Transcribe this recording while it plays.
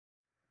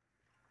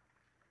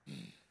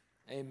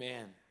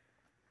Amen.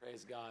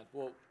 Praise God.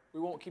 Well, we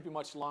won't keep you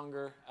much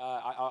longer.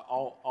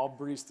 I'll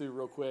breeze through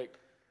real quick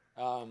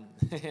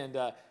and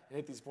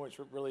hit these points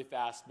really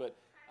fast. But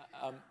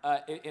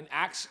in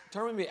Acts,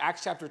 turn with me to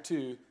Acts chapter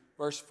 2,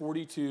 verse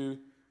 42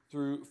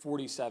 through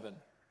 47.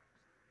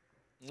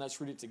 And let's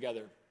read it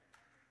together. It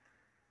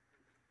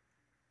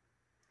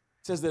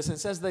says this, and it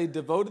says, they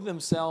devoted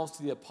themselves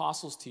to the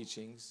apostles'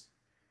 teachings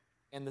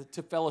and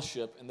to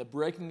fellowship and the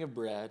breaking of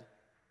bread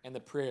and the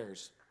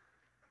prayers.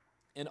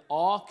 And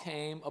awe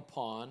came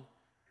upon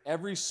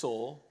every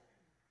soul,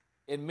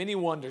 and many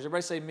wonders.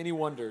 Everybody say many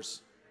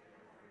wonders.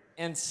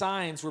 And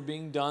signs were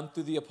being done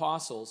through the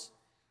apostles.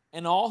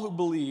 And all who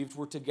believed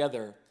were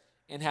together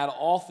and had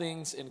all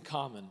things in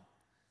common.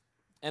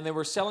 And they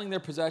were selling their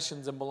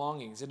possessions and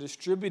belongings and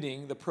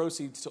distributing the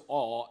proceeds to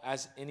all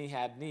as any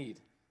had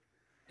need.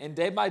 And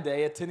day by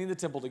day, attending the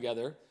temple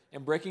together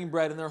and breaking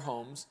bread in their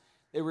homes,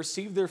 they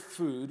received their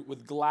food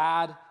with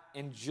glad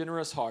and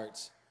generous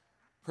hearts,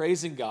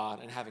 praising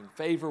God and having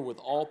favor with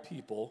all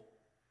people.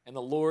 And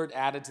the Lord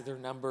added to their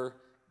number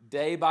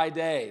day by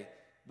day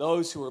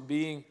those who are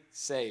being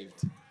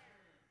saved.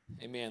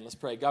 Amen. Let's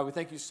pray. God, we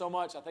thank you so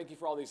much. I thank you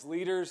for all these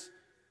leaders.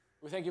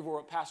 We thank you for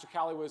what Pastor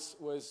Callie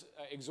was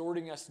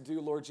exhorting us to do,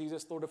 Lord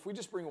Jesus. Lord, if we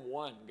just bring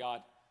one,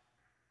 God,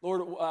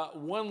 Lord,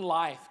 one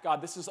life,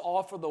 God, this is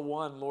all for the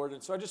one, Lord.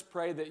 And so I just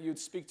pray that you'd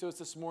speak to us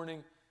this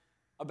morning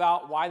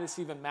about why this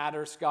even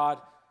matters, God.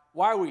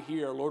 Why are we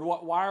here, Lord?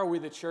 Why are we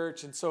the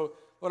church? And so,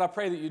 Lord, I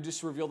pray that you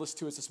just reveal this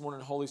to us this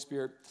morning, Holy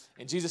Spirit.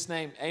 In Jesus'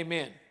 name,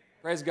 amen.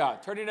 Praise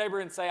God. Turn to your neighbor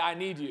and say, I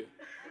need you.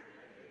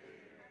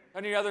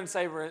 Turn to your other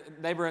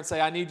neighbor and say,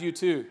 I need you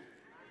too.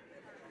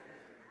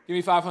 Give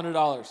me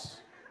 $500.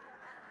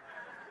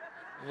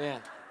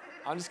 Man,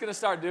 I'm just going to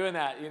start doing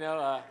that. You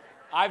know,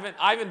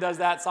 Ivan does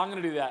that, so I'm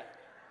going to do that.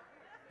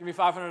 Give me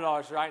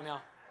 $500 right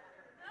now.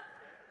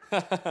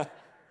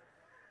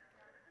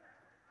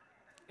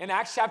 In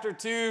Acts chapter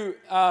 2,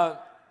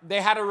 they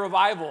had a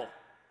revival,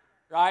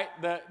 right?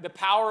 The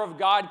power of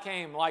God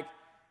came, like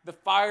the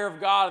fire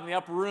of God in the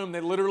upper room. They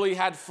literally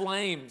had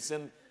flames,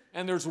 and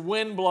there's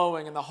wind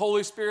blowing, and the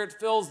Holy Spirit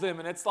fills them,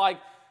 and it's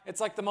like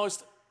the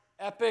most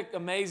epic,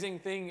 amazing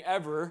thing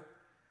ever.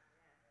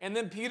 And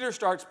then Peter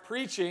starts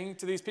preaching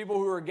to these people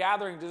who are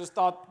gathering. They just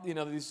thought, you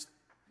know,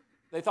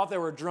 they thought they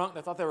were drunk,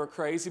 they thought they were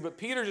crazy, but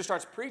Peter just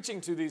starts preaching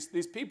to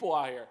these people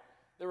out here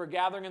that were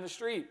gathering in the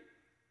street.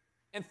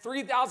 And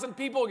 3,000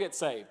 people get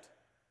saved.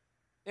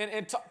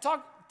 And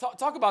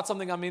talk about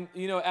something. I mean,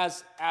 you know,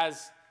 as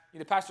you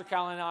know, Pastor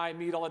Callie and I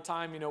meet all the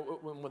time, you know,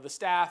 with the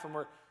staff, and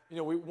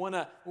we want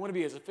to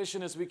be as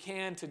efficient as we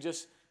can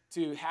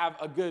to have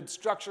a good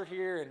structure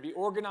here and be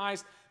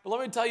organized. But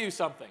let me tell you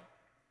something.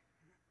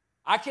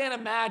 I can't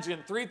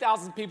imagine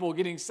 3,000 people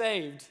getting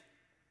saved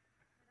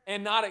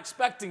and not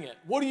expecting it.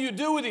 What do you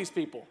do with these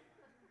people?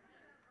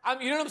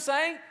 You know what I'm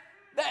saying?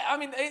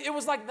 It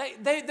was like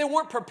they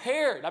weren't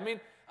prepared. I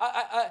mean,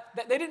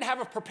 they didn't have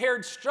a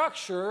prepared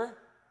structure.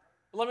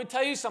 But let me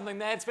tell you something.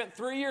 They had spent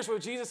 3 years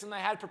with Jesus, and they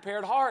had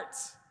prepared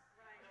hearts.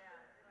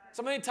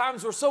 So many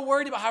times we're so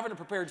worried about having a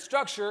prepared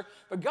structure,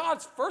 but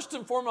God's first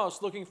and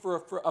foremost looking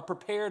for a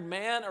prepared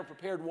man or a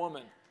prepared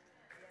woman.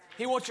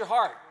 He wants your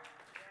heart.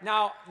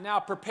 Now,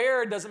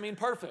 prepared doesn't mean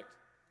perfect.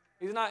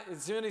 He's not.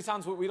 So many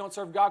times we don't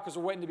serve God because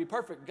we're waiting to be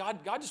perfect. God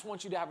just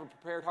wants you to have a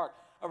prepared heart.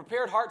 A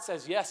prepared heart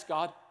says, "Yes,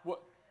 God,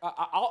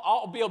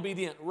 I'll be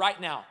obedient right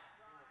now.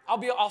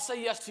 I'll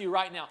say yes to you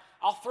right now.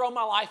 I'll throw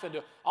my life into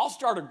it. I'll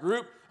start a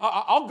group.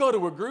 I'll go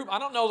to a group. I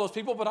don't know those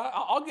people, but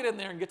I'll get in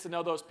there and get to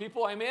know those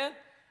people. Amen.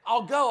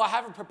 I'll go. I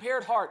have a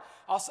prepared heart.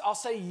 I'll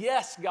say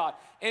yes, God.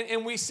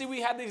 And we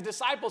have these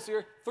disciples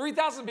here.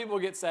 3,000 people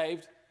get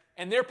saved,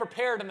 and they're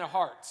prepared in their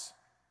hearts.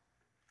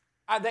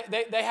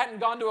 They hadn't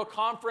gone to a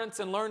conference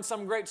and learned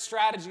some great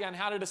strategy on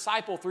how to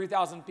disciple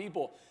 3,000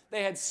 people.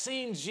 They had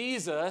seen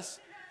Jesus,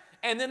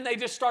 and then they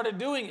just started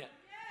doing it.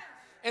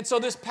 And so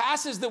this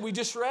passage that we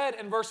just read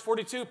in verse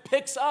 42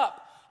 picks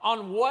up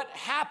on what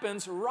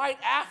happens right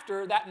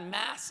after that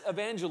mass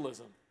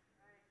evangelism.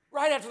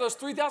 Right after those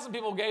 3,000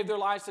 people gave their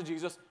lives to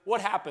Jesus,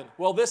 what happened?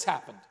 Well, this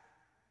happened.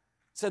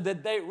 So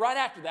that right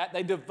after that,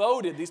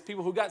 these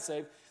people who got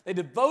saved, they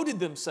devoted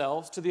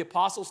themselves to the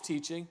apostles'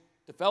 teaching,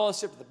 to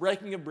fellowship, the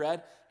breaking of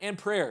bread, and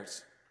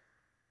prayers.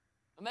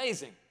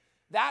 Amazing.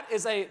 That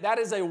is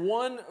a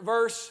one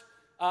verse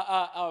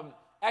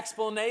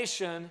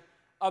explanation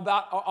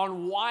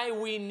on why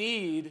we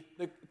need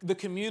the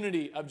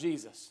community of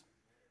Jesus.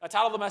 I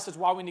titled the message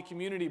 "Why We Need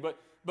Community,"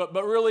 but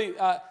really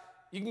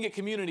you can get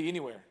community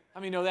anywhere. How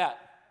many know that?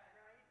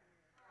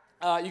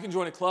 You can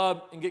join a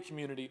club and get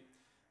community,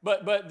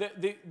 but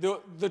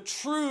the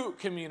true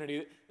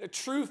community, the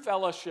true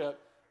fellowship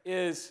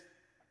is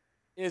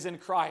in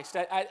Christ.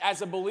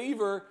 As a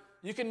believer,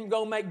 you can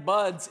go make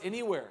buds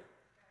anywhere.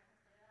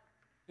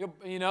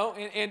 You know,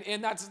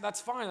 and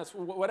that's fine. That's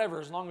whatever,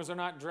 as long as they're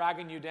not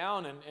dragging you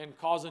down and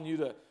causing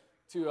you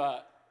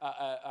to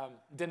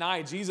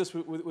deny Jesus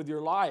with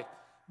your life.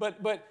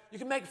 But you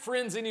can make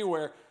friends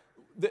anywhere.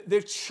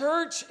 The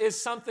church is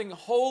something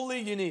wholly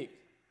unique.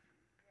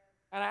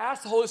 And I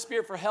asked the Holy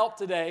Spirit for help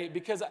today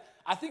because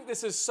I think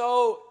this is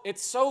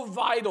it's so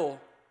vital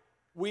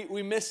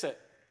we miss it.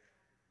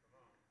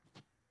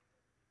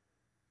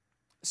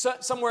 So,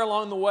 somewhere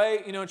along the way,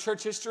 in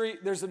church history,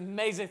 there's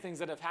amazing things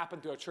that have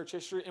happened throughout church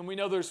history, and we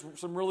know there's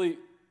some really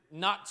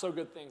not so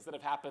good things that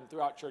have happened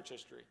throughout church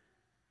history.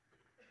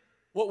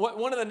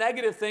 One of the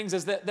negative things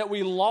is that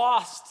we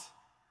lost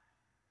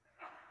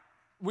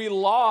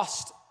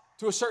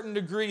to a certain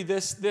degree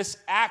this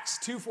Acts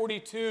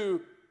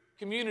 2:42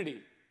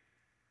 community.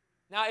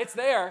 Now, it's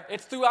there.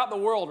 It's throughout the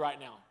world right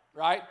now,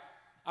 right?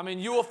 I mean,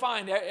 you will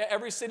find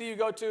every city you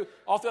go to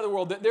all throughout the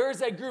world that there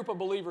is a group of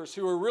believers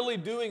who are really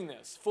doing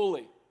this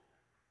fully.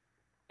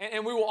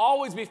 And we will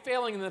always be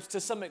failing in this to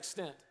some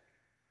extent.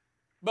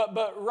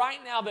 But right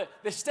now,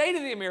 the state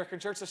of the American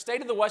church, the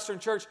state of the Western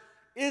church,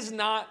 is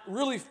not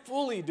really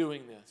fully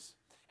doing this.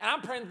 And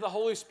I'm praying that the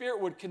Holy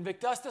Spirit would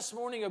convict us this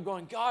morning of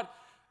going, God,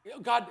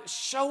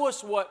 show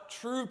us what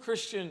true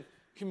Christian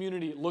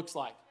community looks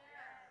like.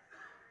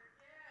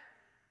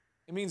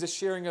 It means a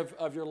sharing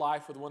of your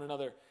life with one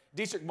another.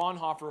 Dietrich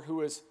Bonhoeffer,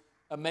 who is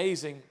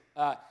amazing,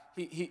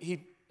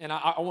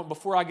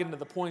 before I get into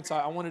the points,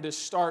 I wanted to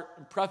start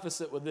and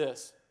preface it with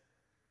this.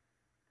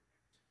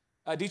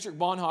 Dietrich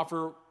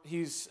Bonhoeffer,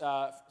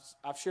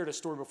 I've shared a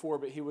story before,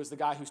 but he was the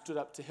guy who stood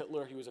up to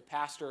Hitler. He was a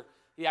pastor.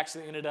 He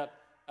actually ended up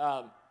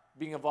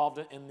being involved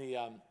in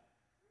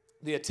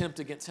the attempt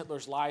against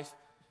Hitler's life.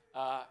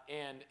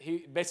 And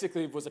he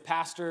basically was a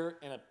pastor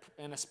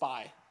and a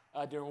spy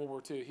during World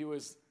War II. He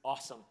was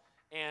awesome.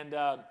 And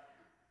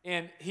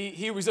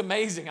he was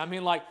amazing. I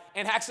mean,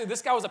 and actually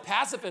this guy was a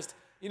pacifist.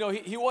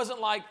 He wasn't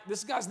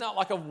this guy's not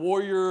like a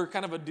warrior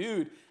kind of a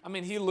dude. I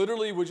mean, he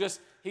literally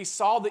he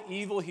saw the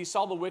evil, he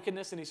saw the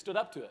wickedness, and he stood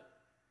up to it.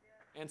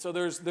 And so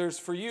there's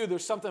for you,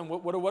 there's something,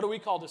 what are we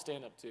called to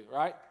stand up to,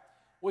 right?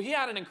 Well, he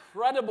had an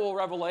incredible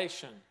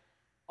revelation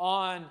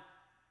on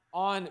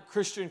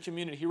Christian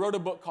community. He wrote a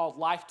book called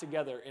Life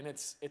Together, and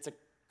it's a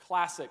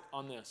classic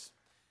on this.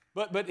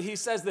 But he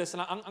says this,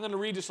 and I'm going to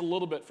read just a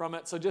little bit from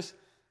it. So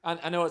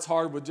I know it's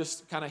hard with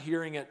just kind of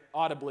hearing it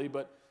audibly,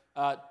 but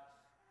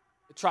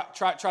try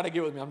to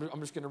get with me. I'm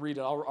just going to read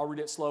it. I'll read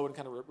it slow and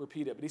kind of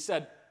repeat it. But he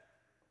said,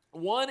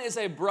 one is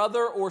a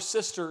brother or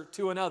sister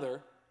to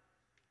another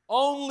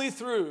only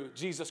through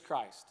Jesus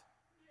Christ.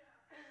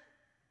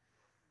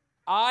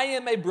 I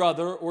am a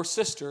brother or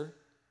sister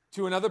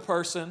to another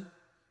person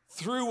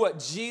through what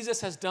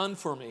Jesus has done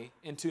for me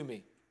and to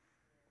me.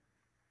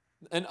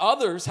 And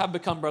others have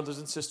become brothers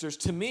and sisters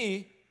to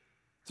me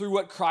through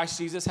what Christ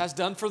Jesus has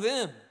done for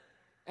them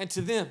and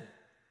to them.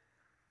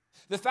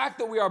 The fact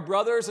that we are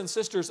brothers and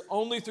sisters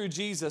only through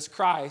Jesus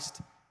Christ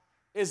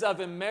is of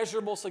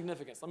immeasurable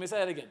significance. Let me say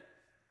that again.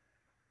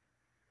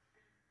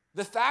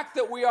 The fact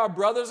that we are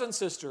brothers and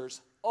sisters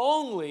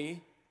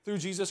only through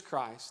Jesus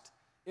Christ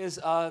is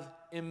of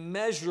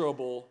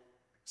immeasurable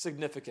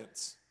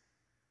significance.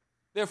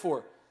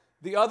 Therefore,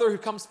 the other who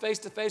comes face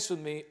to face with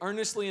me,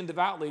 earnestly and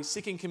devoutly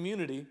seeking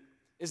community,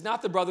 is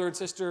not the brother and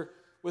sister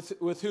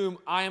with whom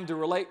I am to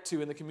relate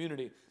to in the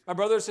community. My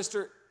brother or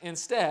sister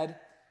is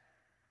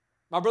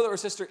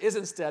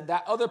instead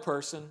that other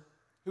person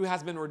who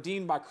has been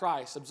redeemed by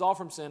Christ, absolved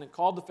from sin, and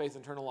called to faith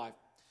and eternal life.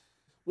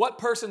 What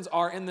persons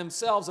are in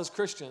themselves as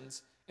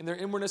Christians, in their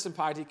inwardness and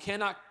piety,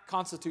 cannot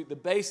constitute the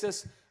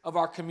basis of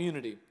our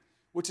community,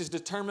 which is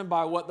determined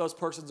by what those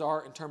persons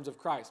are in terms of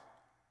Christ.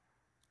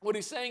 What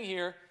he's saying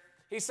here,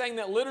 he's saying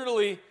that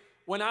literally,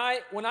 when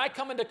I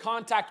come into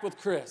contact with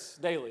Chris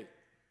daily,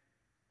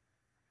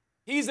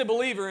 he's a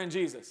believer in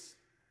Jesus,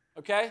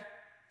 okay?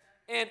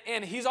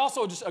 And he's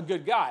also just a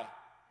good guy.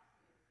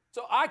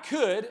 So I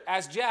could,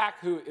 as Jack,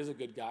 who is a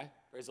good guy,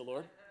 praise the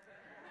Lord,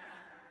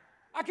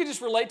 I could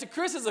just relate to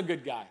Chris as a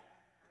good guy.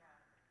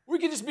 We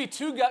could just be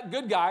two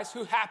good guys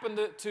who happen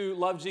to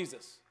love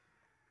Jesus.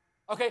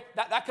 Okay,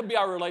 that could be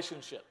our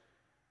relationship.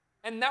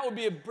 And that would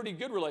be a pretty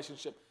good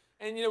relationship.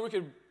 And, we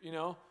could,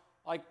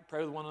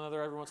 pray with one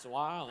another every once in a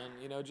while and,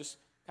 just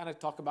kind of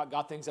talk about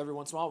God things every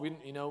once in a while.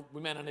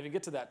 We may not even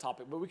get to that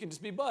topic, but we can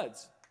just be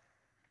buds.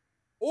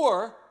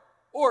 Or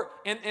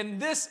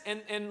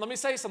let me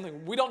say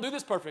something. We don't do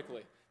this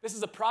perfectly. This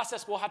is a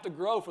process we'll have to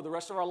grow for the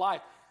rest of our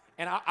life.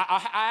 And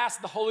I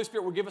ask the Holy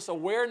Spirit will give us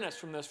awareness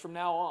from this from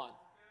now on.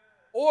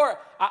 Or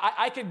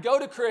I could go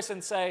to Chris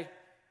and say,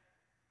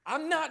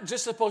 I'm not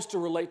just supposed to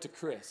relate to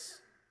Chris.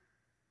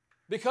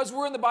 Because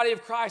we're in the body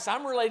of Christ,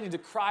 I'm relating to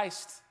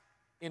Christ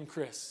in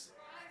Chris.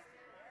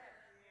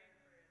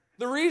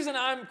 The reason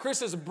I'm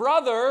Chris's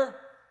brother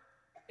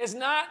is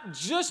not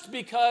just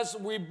because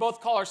we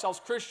both call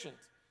ourselves Christians.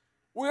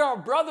 We are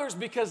brothers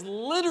because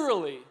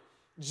literally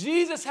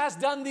Jesus has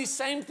done the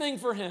same thing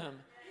for him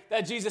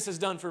that Jesus has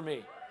done for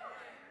me.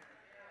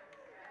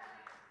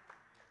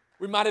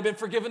 We might have been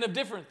forgiven of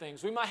different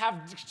things. We might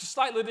have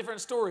slightly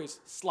different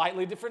stories,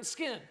 slightly different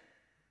skin.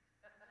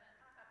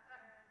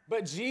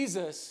 But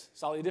Jesus,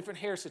 slightly different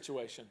hair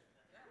situation.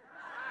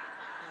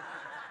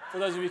 For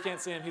those of you who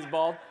can't see him, he's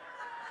bald.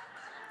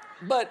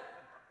 But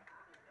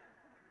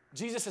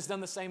Jesus has done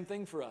the same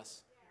thing for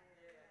us.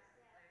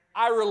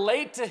 I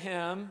relate to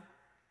him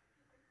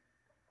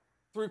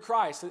through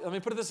Christ. Let me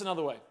put it this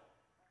another way.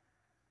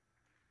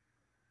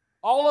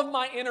 All of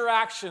my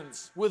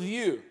interactions with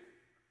you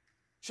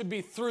should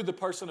be through the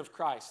person of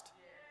Christ.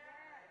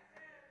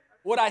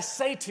 What I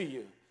say to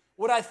you,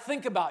 what I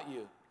think about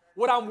you,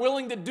 what I'm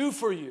willing to do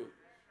for you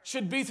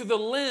should be through the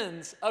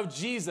lens of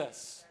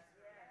Jesus.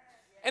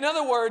 In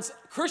other words,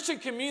 Christian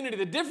community,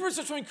 the difference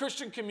between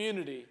Christian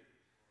community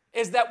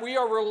is that we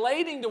are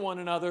relating to one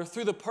another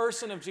through the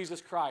person of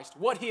Jesus Christ,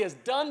 what He has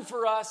done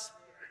for us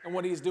and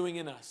what He is doing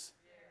in us.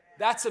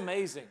 That's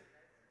amazing.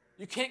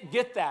 You can't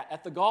get that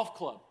at the golf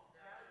club.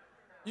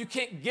 You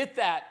can't get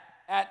that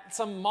at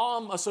some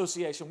mom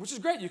association, which is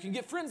great. You can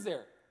get friends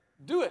there.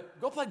 Do it.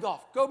 Go play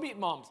golf. Go meet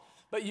moms.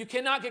 But you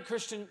cannot get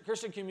Christian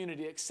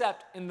community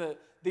except in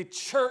the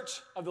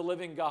church of the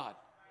living God,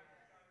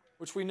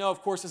 which we know,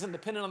 of course, isn't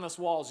dependent on these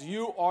walls.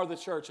 You are the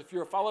church. If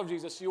you're a follower of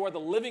Jesus, you are the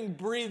living,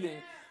 breathing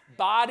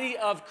body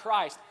of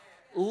Christ.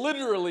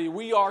 Literally,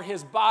 we are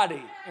His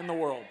body in the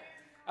world.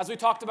 As we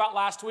talked about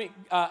last week,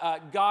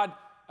 God,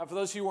 for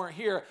those of you who weren't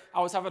here,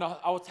 I was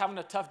having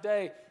a tough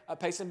day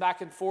pacing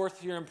back and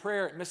forth here in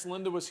prayer. Miss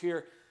Linda was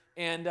here,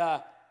 and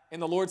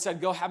the Lord said,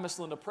 go have Miss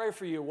Linda pray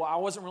for you. Well, I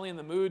wasn't really in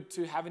the mood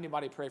to have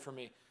anybody pray for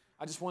me.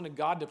 I just wanted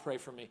God to pray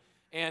for me.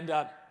 And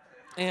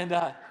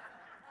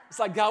it's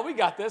like, God, we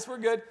got this. We're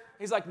good.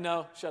 He's like,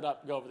 no, shut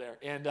up. Go over there.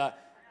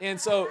 And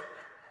so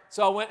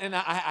I went and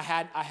I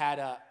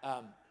had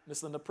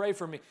Miss Linda pray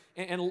for me.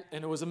 And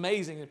it was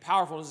amazing and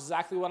powerful. It was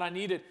exactly what I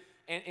needed.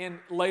 And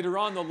later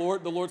on, the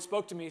Lord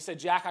spoke to me. He said,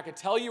 Jack, I could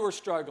tell you were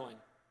struggling.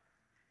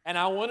 And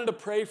I wanted to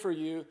pray for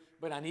you,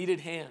 but I needed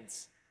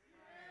hands.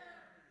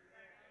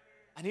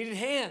 I needed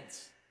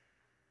hands.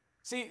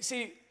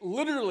 See,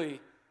 literally,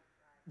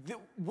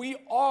 we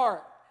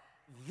are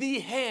the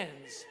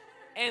hands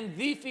and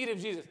the feet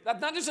of Jesus. That's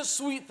not just a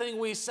sweet thing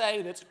we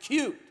say that's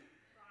cute.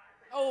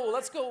 Oh,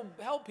 let's go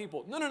help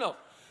people. No.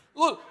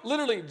 Look,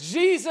 literally,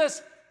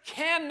 Jesus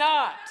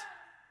cannot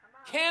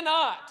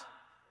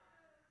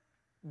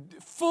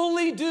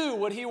fully do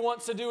what He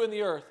wants to do in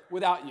the earth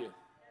without you.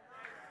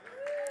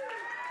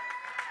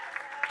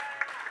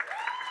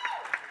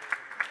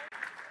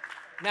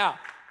 Now,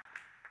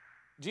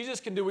 Jesus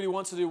can do what He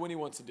wants to do when He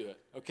wants to do it,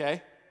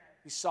 okay?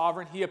 He's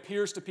sovereign. He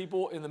appears to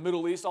people in the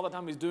Middle East all the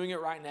time. He's doing it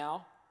right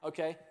now,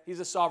 okay? He's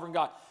a sovereign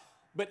God.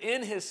 But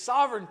in His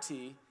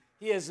sovereignty,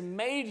 He has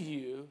made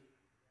you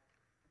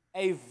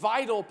a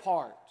vital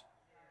part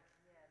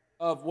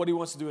of what He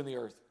wants to do in the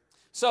earth.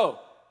 So,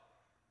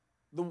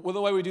 the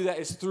way we do that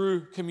is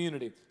through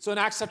community. So in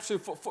Acts chapter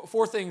 2,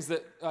 four things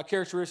that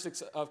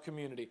characteristics of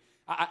community.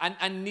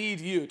 I need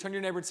you. Turn to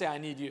your neighbor and say, I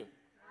need you.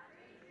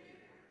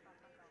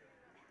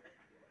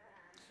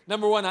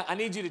 Number one, I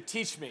need you to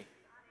teach me.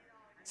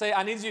 Say,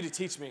 I need you to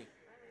teach me.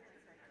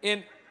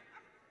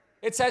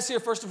 It says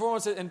here, first and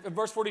foremost, in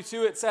verse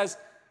 42, it says,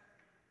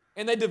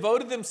 and they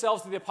devoted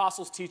themselves to the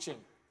apostles' teaching.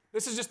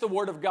 This is just the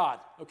Word of God,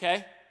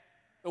 okay?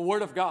 The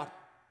Word of God.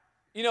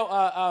 You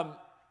know,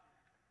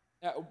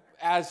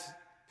 as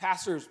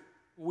pastors,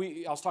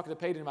 I was talking to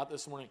Peyton about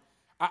this morning.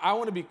 I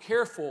want to be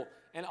careful,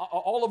 and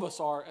all of us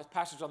are, as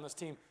pastors on this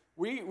team,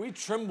 we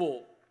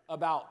tremble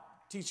about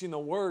teaching the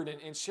Word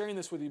and sharing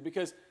this with you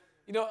because,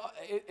 you know,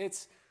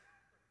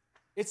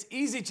 it's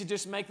easy to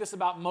just make this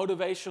about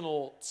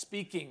motivational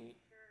speaking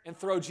and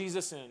throw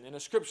Jesus in and a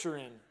scripture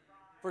in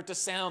for it to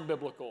sound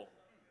biblical.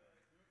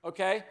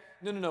 Okay?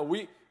 No.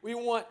 We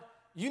want,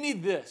 you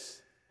need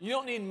this. You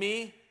don't need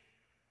me,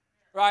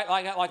 right?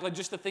 Like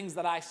just the things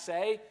that I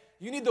say.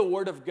 You need the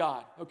Word of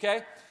God,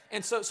 okay?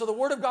 And so the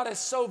Word of God is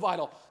so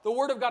vital. The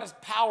Word of God is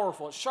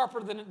powerful. It's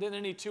sharper than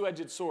any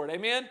two-edged sword.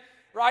 Amen?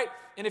 Right?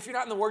 And if you're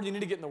not in the Word, you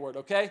need to get in the Word,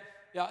 okay?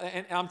 Yeah,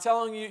 and I'm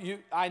telling you,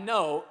 I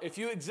know if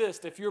you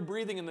exist, if you're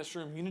breathing in this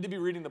room, you need to be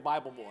reading the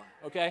Bible more,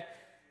 okay?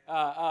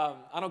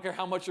 I don't care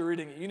how much you're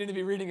reading it. You need to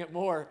be reading it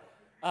more.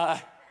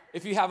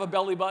 If you have a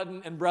belly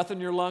button and breath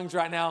in your lungs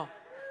right now,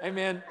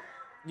 amen,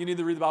 you need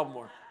to read the Bible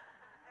more.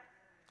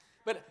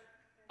 But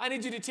I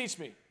need you to teach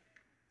me.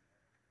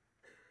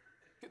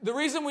 The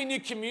reason we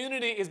need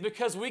community is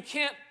because we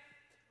can't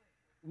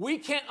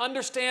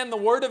understand the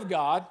Word of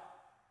God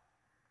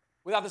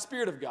without the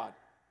Spirit of God.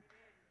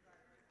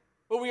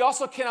 But we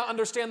also cannot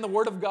understand the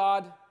Word of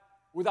God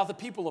without the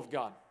people of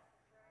God.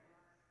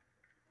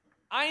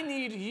 I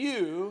need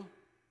you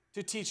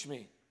to teach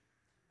me.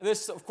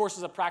 This, of course,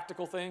 is a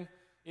practical thing.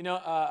 You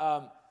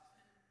know,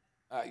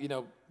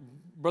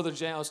 Brother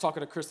James, I was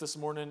talking to Chris this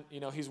morning. You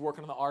know, he's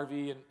working on the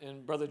RV,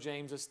 and Brother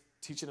James is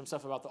teaching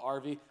himself about the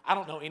RV. I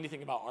don't know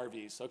anything about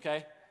RVs,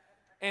 okay?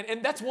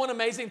 And that's one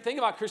amazing thing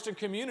about Christian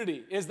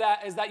community is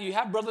that you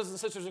have brothers and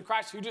sisters in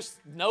Christ who just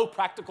know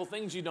practical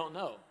things you don't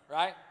know,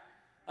 right?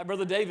 Like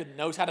Brother David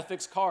knows how to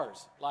fix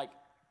cars. Like,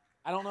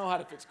 I don't know how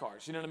to fix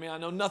cars. You know what I mean? I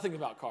know nothing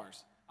about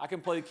cars. I can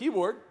play the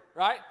keyboard,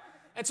 right?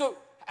 And so,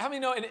 how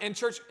many know in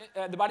church,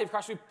 the body of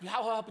Christ, we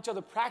help each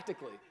other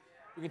practically.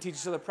 We can teach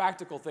each other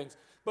practical things.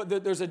 But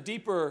there's a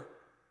deeper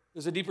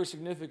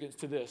significance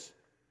to this.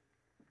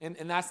 And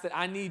that's that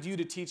I need you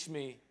to teach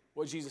me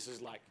what Jesus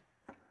is like.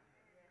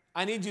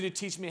 I need you to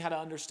teach me how to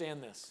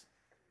understand this.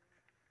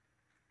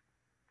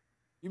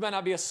 You might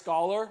not be a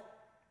scholar.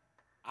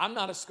 I'm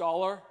not a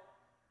scholar.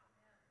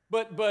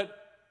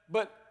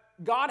 But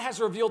God has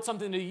revealed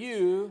something to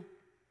you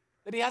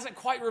that he hasn't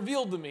quite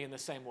revealed to me in the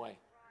same way.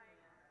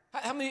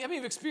 How many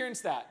have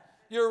experienced that?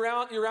 You're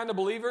around a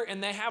believer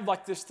and they have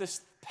like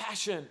this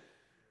passion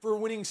for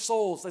winning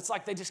souls. It's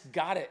like they just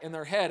got it in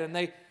their head, and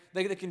they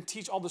can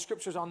teach all the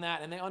scriptures on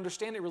that, and they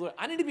understand it really well.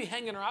 I need to be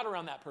hanging out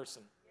around that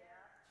person.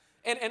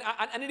 And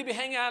I need to be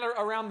hanging out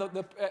around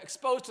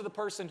exposed to the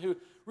person who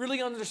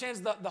really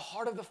understands the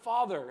heart of the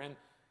Father.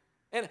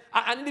 And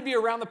I need to be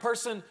around the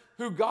person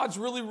who God's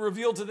really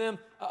revealed to them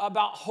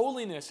about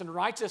holiness and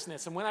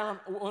righteousness. And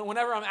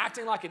whenever I'm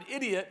acting like an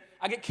idiot,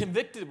 I get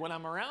convicted when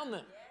I'm around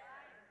them.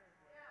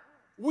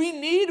 We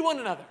need one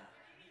another.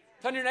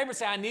 Tell your neighbor,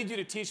 say, I need you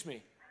to teach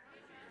me.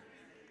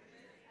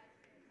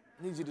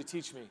 I need you to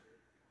teach me.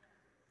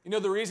 You know,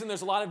 the reason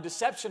there's a lot of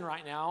deception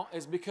right now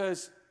is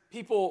because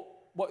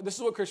this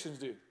is what Christians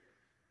do.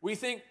 We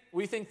think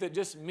that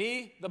just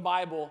me, the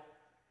Bible,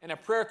 and a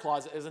prayer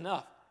closet is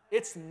enough.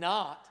 It's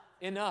not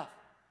enough.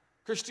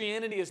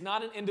 Christianity is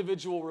not an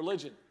individual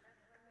religion.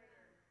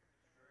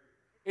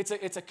 It's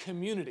a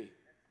community.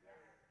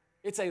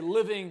 It's a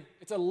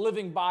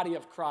living body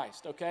of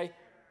Christ, okay?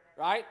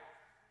 Right?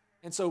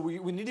 And so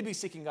we need to be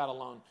seeking God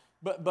alone.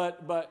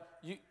 But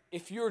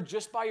if you're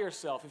just by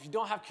yourself, if you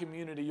don't have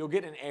community, you'll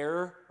get an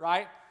error,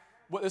 right?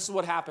 This is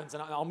what happens,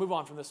 and I'll move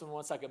on from this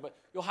one second, but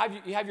you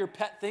have your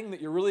pet thing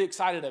that you're really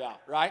excited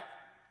about, right?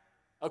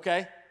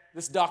 Okay?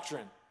 This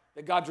doctrine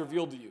that God's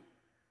revealed to you.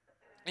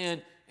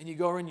 And you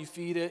go over and you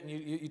feed it, and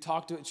you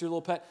talk to it, it's your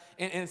little pet,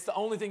 and it's the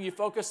only thing you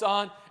focus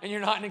on, and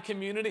you're not in a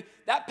community.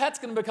 That pet's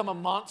going to become a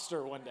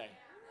monster one day.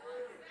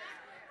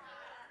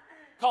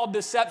 Called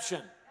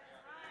deception.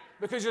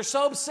 Because you're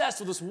so obsessed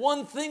with this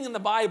one thing in the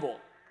Bible,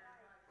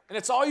 and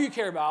it's all you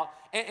care about,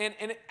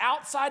 and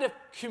outside of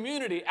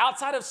community,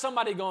 outside of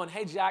somebody going,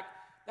 hey, Jack,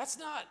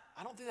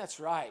 I don't think that's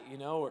right,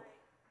 or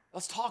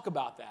let's talk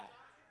about that.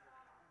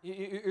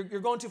 You're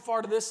going too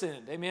far to this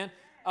end, amen?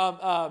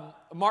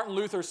 Martin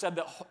Luther said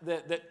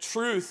that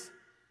truth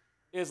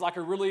is like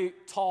a really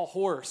tall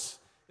horse,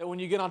 that when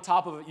you get on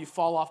top of it, you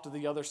fall off to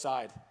the other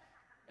side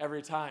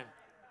every time.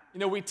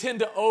 We tend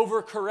to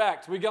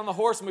overcorrect. We get on the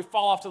horse and we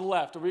fall off to the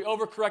left, or we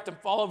overcorrect and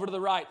fall over to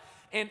the right.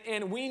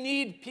 And we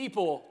need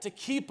people to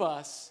keep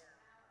us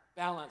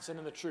balanced and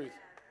in the truth.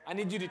 I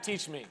need you to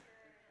teach me.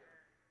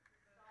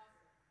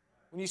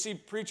 When you see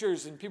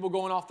preachers and people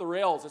going off the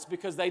rails, it's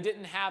because they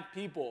didn't have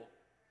people.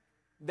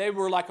 They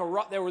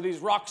were these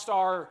rock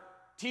star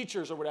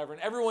teachers or whatever,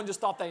 and everyone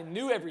just thought they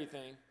knew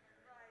everything,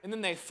 and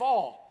then they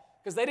fall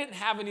because they didn't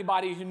have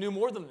anybody who knew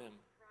more than them.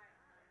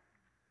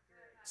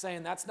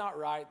 Saying that's not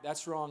right,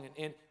 that's wrong,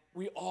 and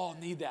we all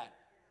need that.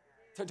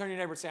 Turn to your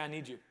neighbor and say, I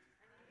need you.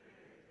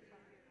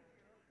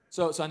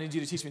 So I need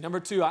you to teach me. Number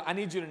 2, I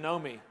need you to know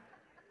me.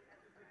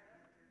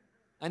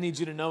 I need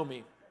you to know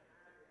me.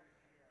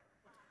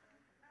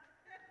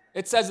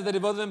 It says that they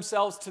devoted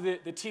themselves to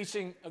the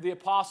teaching of the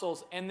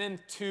apostles and then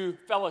to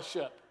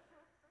fellowship.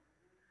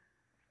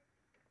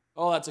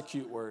 Oh, that's a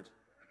cute word.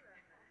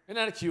 Isn't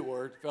that a cute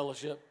word,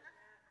 fellowship?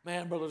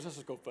 Man, brothers, let's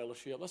just go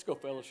fellowship. Let's go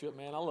fellowship,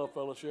 man. I love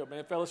fellowship,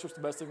 man. Fellowship's the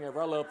best thing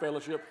ever. I love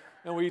fellowship.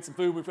 And we eat some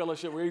food, we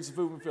fellowship. We eat some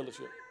food, we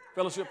fellowship.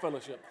 Fellowship,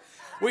 fellowship.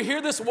 We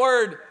hear this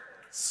word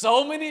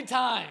so many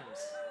times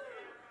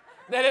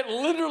that it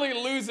literally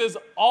loses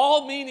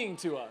all meaning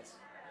to us.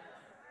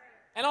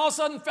 And all of a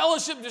sudden,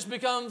 fellowship just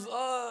becomes,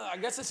 I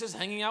guess it's just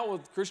hanging out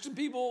with Christian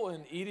people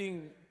and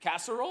eating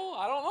casserole.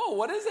 I don't know.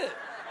 What is it?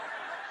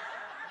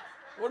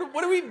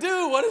 What do we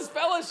do? What is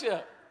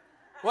fellowship?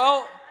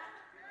 Well,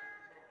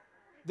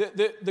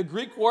 the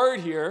Greek word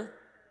here,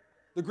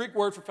 the Greek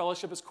word for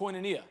fellowship is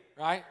koinonia,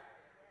 right?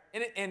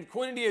 And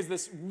koinonia is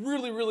this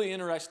really, really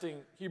interesting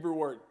Hebrew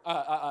word,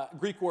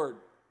 Greek word.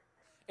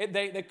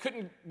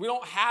 We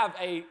don't have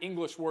an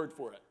English word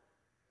for it.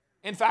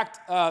 In fact,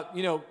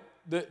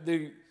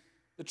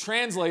 the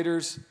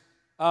translators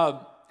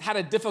had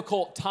a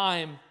difficult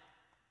time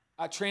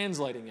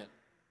translating it.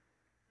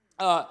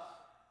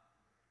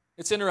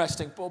 It's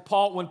interesting.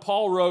 When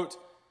Paul wrote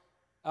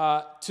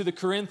to the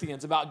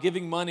Corinthians about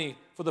giving money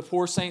for the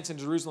poor saints in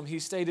Jerusalem, he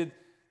stated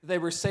that they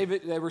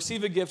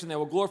receive a gift and they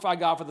will glorify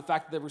God for the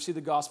fact that they receive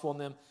the gospel in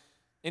them.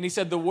 And he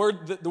said the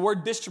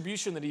word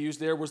distribution that he used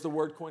there was the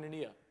word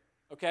koinonia.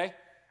 Okay?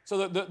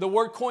 So the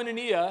word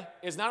koinonia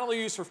is not only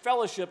used for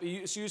fellowship,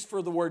 it's used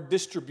for the word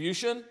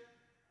distribution.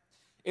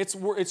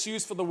 It's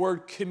used for the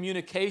word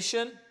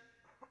communication.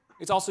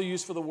 It's also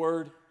used for the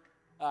word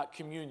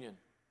communion.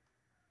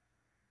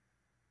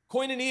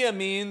 Koinonia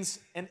means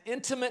an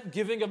intimate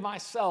giving of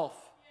myself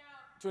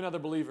to another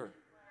believer.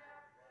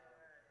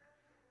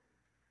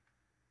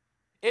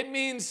 It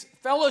means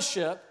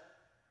fellowship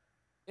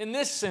in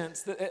this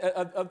sense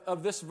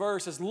of this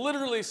verse is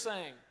literally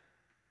saying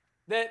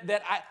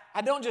that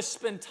I don't just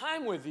spend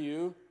time with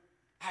you,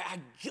 I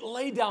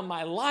lay down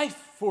my life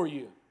for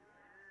you.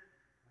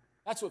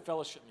 That's what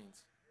fellowship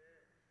means.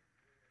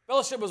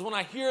 Fellowship is when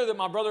I hear that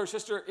my brother or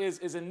sister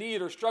is in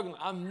need or struggling.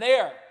 I'm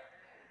there.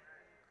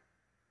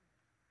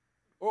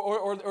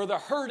 or they're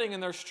hurting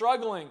and they're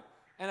struggling,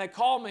 and they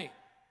call me.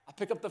 I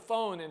pick up the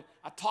phone and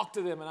I talk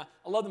to them, and I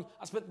love them.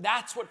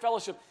 That's what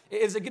fellowship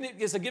is.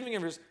 Is a giving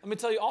of yours. Let me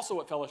tell you also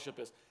what fellowship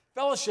is.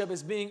 Fellowship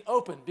is being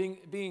open,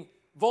 being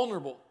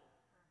vulnerable,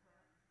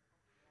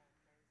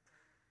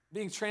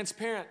 being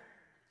transparent.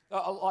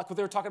 Like what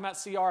they were talking about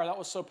CR, that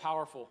was so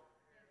powerful.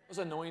 It was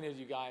anointed,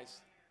 you guys.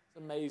 It's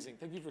amazing.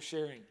 Thank you for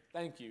sharing.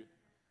 Thank you.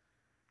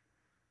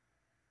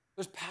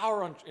 There's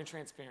power in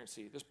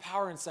transparency. There's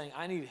power in saying,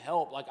 I need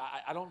help. Like,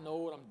 I don't know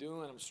what I'm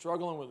doing. I'm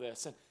struggling with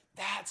this. And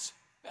that's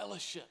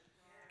fellowship.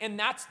 And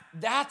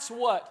that's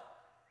what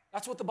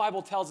the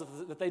Bible tells us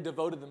that they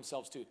devoted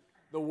themselves to.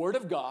 The Word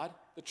of God,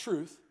 the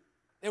truth.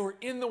 They were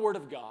in the Word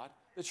of God,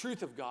 the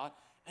truth of God,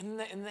 and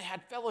they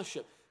had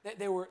fellowship.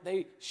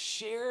 They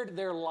shared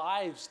their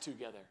lives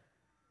together.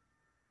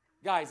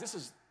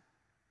 Guys,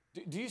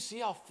 do you see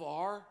how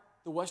far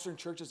the Western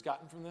church has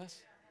gotten from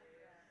this?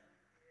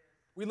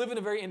 We live in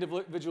a very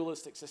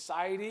individualistic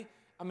society.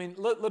 I mean,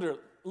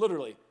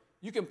 literally,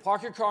 you can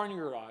park your car in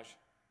your garage.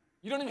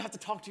 You don't even have to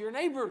talk to your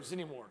neighbors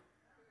anymore.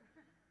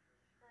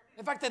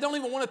 In fact, they don't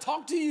even want to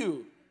talk to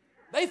you.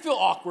 They feel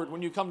awkward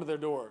when you come to their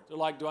door. They're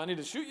like, do I need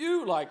to shoot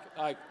you? Like,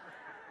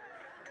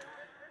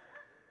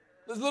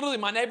 there's literally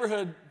my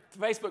neighborhood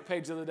Facebook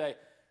page the other day.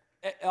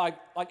 Like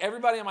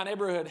everybody in my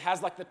neighborhood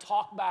has like the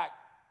talkback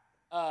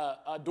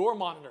door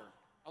monitor.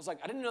 I was like,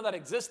 I didn't know that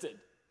existed.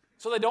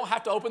 So they don't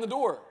have to open the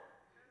door.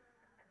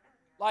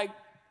 Like,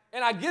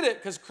 and I get it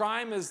because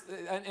crime is,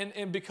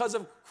 and because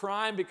of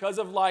crime, because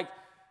of like,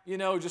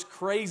 just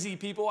crazy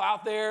people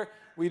out there,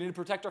 we need to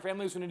protect our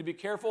families, we need to be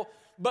careful.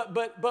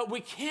 But we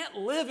can't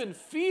live in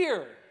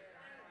fear.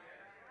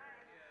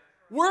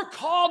 We're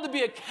called to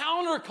be a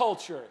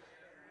counterculture.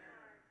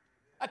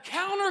 A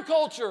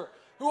counterculture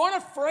who aren't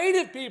afraid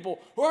of people,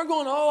 who aren't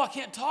going, I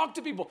can't talk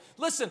to people.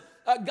 Listen,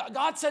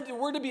 God said that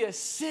we're to be a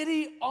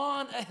city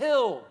on a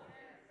hill.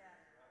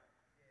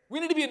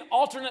 We need to be an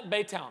alternate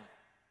Baytown.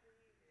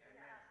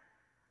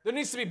 There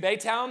needs to be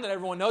Baytown that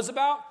everyone knows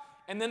about,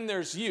 and then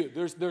there's you.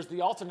 There's the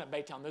alternate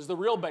Baytown. There's the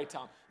real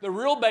Baytown. The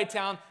real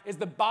Baytown is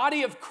the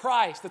body of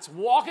Christ that's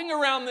walking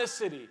around this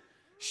city,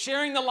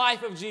 sharing the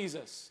life of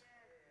Jesus.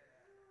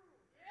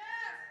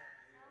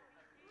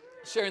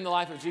 Sharing the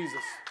life of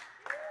Jesus.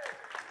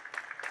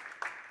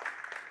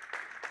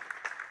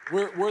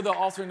 We're the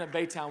alternate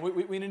Baytown.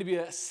 We need to be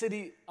a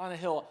city on a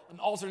hill, an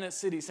alternate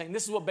city, saying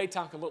this is what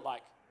Baytown can look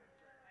like.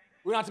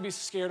 We don't have to be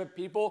scared of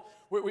people.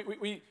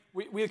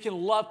 We can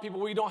love people.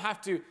 We don't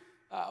have to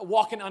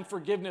walk in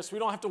unforgiveness. We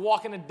don't have to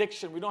walk in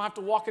addiction. We don't have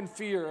to walk in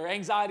fear or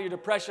anxiety or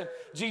depression.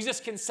 Jesus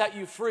can set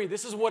you free.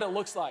 This is what it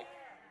looks like.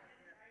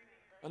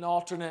 An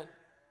alternate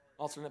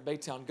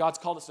Baytown. God's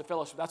called us to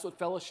fellowship. That's what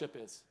fellowship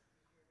is.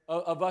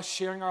 Of us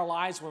sharing our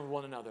lives with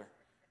one another.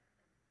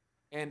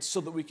 And so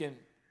that we can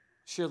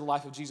share the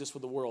life of Jesus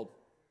with the world.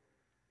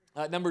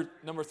 Number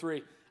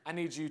 3, I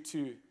need you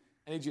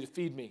to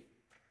feed me.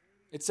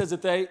 It says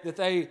that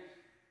they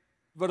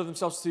devoted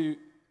themselves to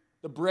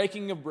the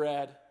breaking of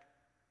bread.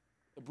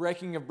 The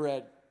breaking of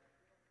bread.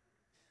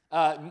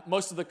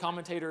 Most of the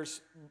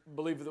commentators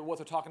believe that what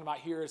they're talking about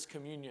here is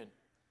communion.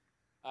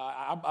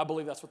 I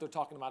believe that's what they're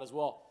talking about as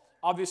well.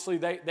 Obviously,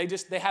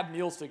 they had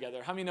meals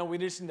together. How many know we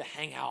just need to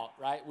hang out,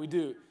 right? We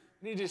do.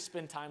 We need to just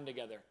spend time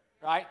together,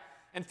 right?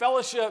 And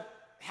fellowship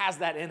has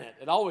that in it.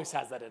 It always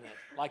has that in it.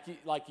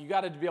 Like you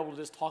got to be able to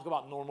just talk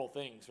about normal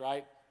things,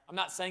 right? I'm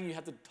not saying you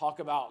have to talk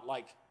about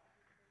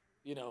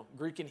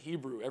Greek and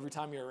Hebrew every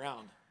time you're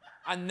around.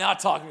 I'm not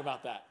talking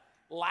about that.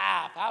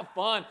 Laugh, have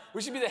fun.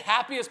 We should be the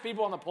happiest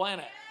people on the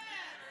planet.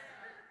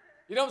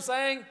 You know what I'm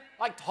saying?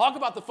 Like, talk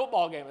about the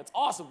football game. It's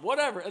awesome.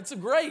 Whatever. It's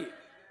great. You know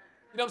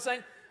what I'm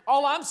saying?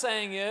 All I'm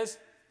saying is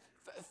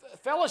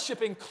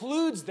fellowship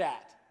includes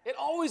that. It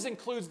always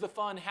includes the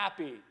fun,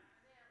 happy,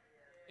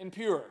 and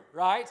pure,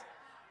 right?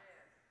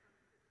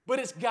 But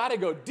it's got to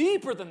go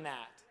deeper than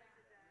that.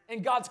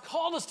 And God's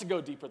called us to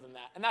go deeper than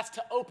that. And that's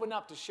to open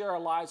up, to share our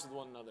lives with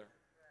one another.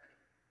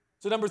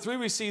 So number 3,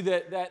 we see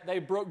that they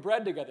broke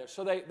bread together.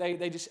 So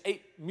they just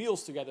ate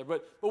meals together.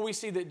 But we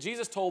see that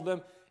Jesus told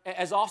them,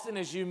 as often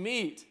as you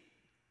meet,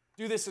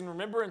 do this in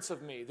remembrance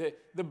of me.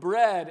 The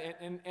bread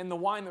and the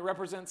wine that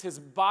represents his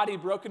body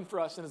broken for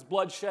us and his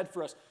blood shed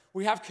for us.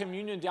 We have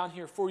communion down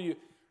here for you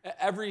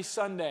every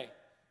Sunday.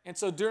 And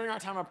so during our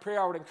time of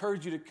prayer, I would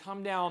encourage you to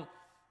come down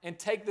and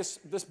take this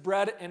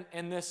bread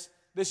and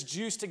this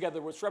juice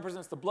together, which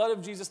represents the blood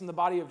of Jesus and the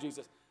body of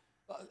Jesus.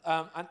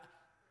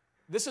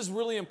 This is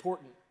really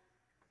important.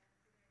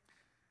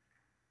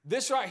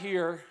 This right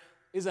here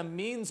is a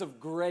means of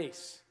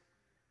grace.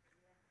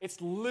 It's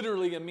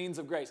literally a means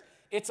of grace.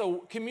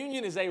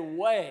 Communion is a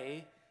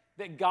way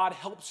that God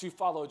helps you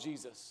follow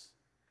Jesus,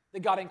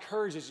 that God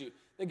encourages you,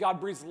 that God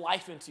breathes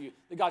life into you,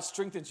 that God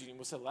strengthens you. And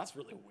we'll say, well, that's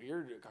really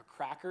weird. A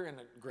cracker and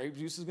a grape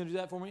juice is going to do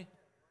that for me?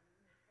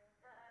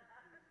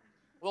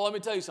 Well, let me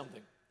tell you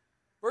something.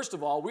 First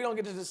of all, we don't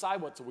get to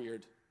decide what's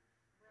weird.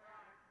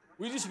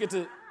 We just get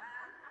to,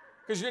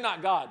 because you're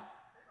not God.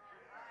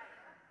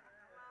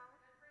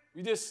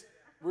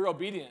 We're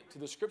obedient to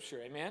the scripture,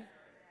 amen?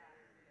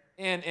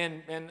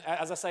 And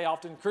as I say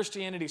often,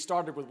 Christianity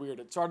started with weird.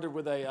 It started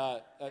with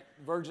a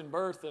virgin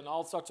birth and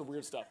all sorts of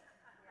weird stuff.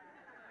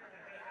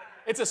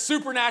 It's a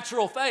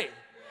supernatural thing.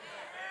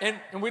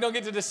 And we don't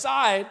get to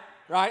decide,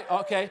 right?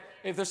 Okay,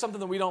 if there's something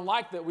that we don't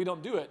like, that we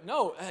don't do it.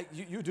 No,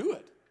 you do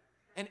it.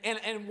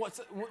 And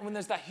when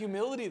there's that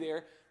humility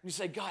there, you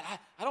say, God,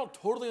 I don't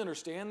totally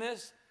understand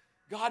this,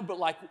 God, but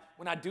like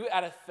when I do it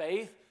out of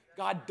faith,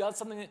 God does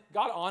something,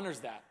 God honors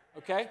that,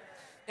 okay?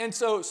 And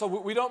so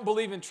we don't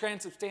believe in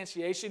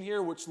transubstantiation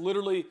here, which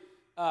literally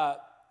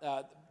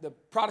the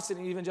Protestant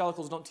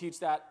evangelicals don't teach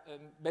that.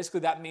 And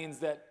basically that means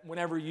that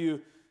whenever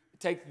you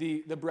take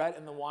the bread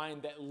and the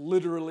wine, that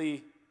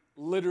literally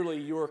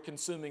you're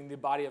consuming the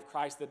body of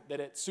Christ, that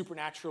it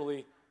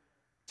supernaturally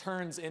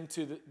turns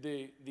into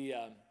the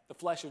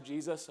flesh of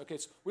Jesus. Okay,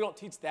 so we don't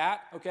teach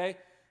that, okay?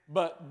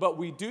 But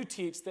we do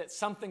teach that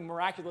something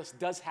miraculous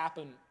does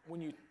happen when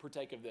you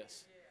partake of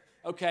this,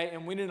 okay?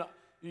 And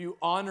you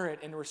honor it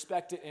and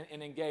respect it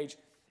and engage.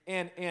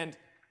 And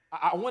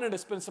I wanted to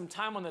spend some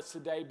time on this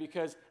today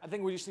because I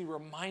think we just need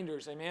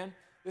reminders, amen?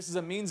 This is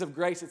a means of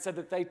grace. It said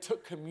that they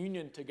took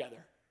communion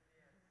together.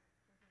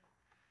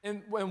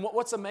 And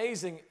what's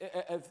amazing,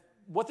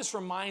 what this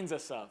reminds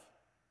us of,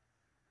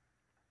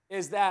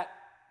 is that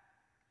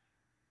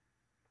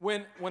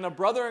when a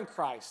brother in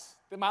Christ,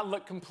 they might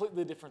look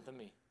completely different than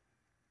me.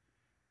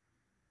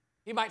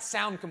 He might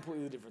sound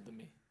completely different than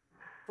me,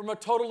 from a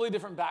totally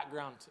different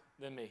background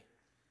than me.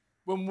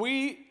 When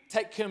we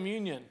take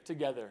communion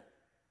together,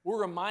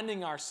 we're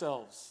reminding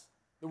ourselves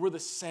that we're the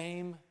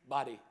same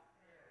body.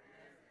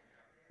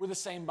 We're the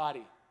same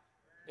body.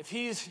 If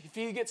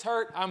he gets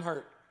hurt, I'm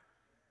hurt.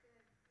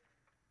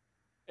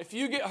 If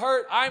you get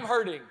hurt, I'm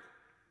hurting.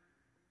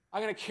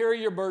 I'm going to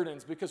carry your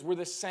burdens because we're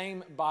the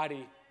same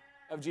body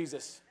of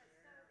Jesus.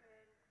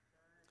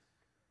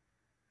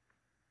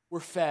 We're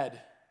fed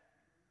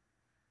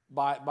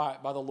by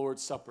the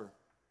Lord's Supper,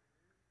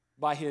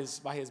 by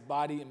his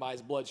body and by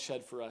his blood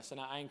shed for us.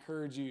 And I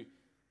encourage you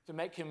to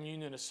make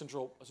communion a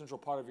central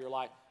part of your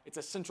life. It's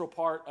a central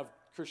part of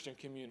Christian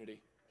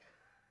community,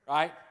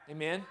 right?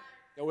 Amen?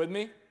 Go with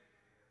me?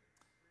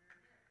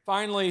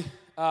 Finally,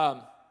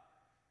 I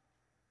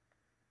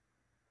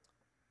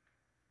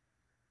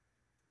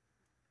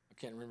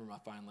can't remember my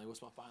finally.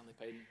 What's my finally,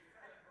 Peyton?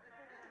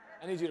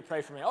 I need you to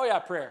pray for me. Oh, yeah,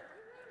 prayer.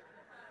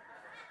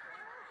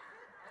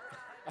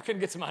 I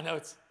couldn't get to my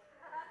notes.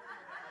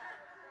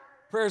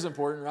 Prayer is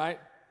important, right?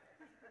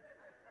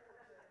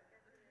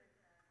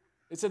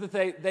 It said that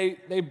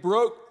they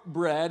broke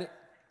bread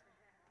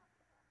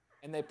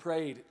and they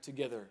prayed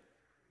together.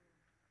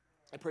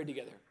 They prayed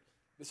together.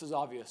 This is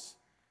obvious.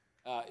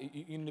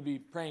 You need to be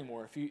praying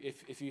more.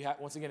 If you have,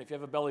 once again, if you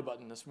have a belly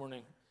button this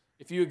morning,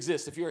 if you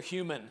exist, if you're a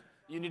human,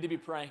 you need to be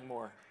praying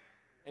more.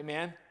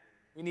 Amen?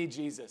 We need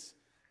Jesus.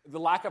 The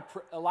lack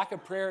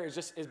of prayer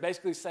is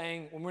basically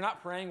saying, when we're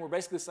not praying, we're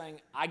basically saying,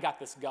 I got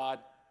this, God.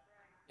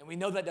 And we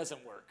know that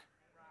doesn't work.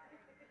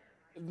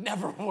 It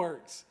never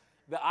works.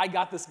 The I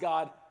got this,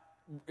 God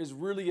is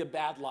really a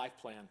bad life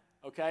plan,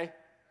 okay?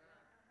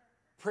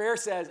 Prayer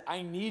says,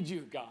 I need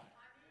you, God.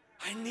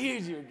 I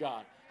need you,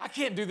 God. I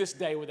can't do this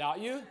day without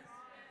you.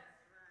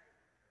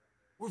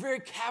 We're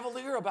very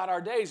cavalier about our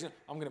days. I'm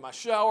going to my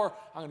shower.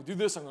 I'm going to do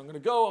this. I'm going to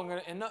go.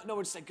 And no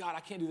one say, God, I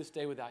can't do this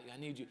day without you. I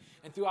need you.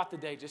 And throughout the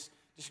day, just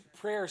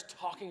prayer is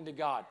talking to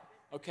God,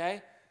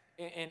 okay?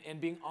 And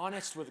being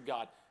honest with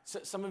God. So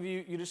some of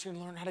you, you're just going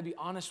to learn how to be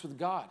honest with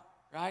God,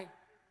 right?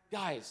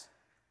 Guys,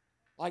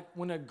 like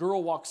when a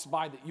girl walks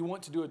by that you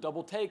want to do a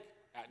double take,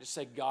 just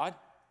say, God,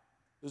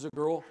 there's a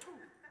girl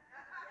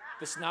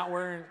that's not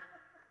wearing,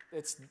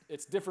 it's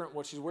different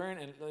what she's wearing,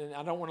 and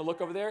I don't want to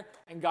look over there,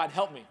 and God,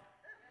 help me.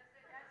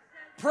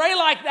 Pray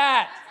like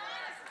that.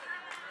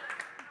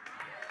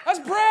 That's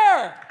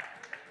prayer.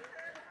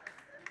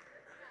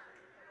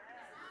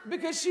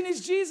 Because she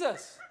needs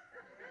Jesus.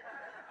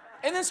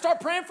 And then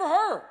start praying for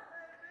her.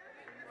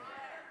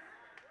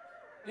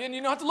 And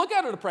you don't have to look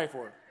at her to pray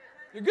for her.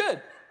 You're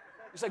good.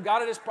 You say,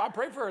 God, I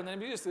pray for her. And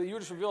then you just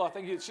reveal, I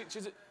think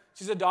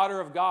she's a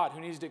daughter of God who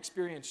needs to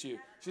experience you.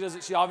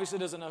 She obviously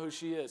doesn't know who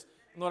she is.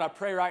 And Lord, I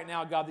pray right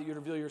now, God, that you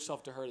reveal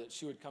yourself to her, that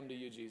she would come to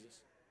you, Jesus.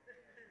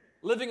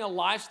 Living a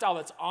lifestyle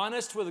that's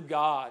honest with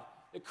God,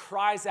 that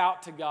cries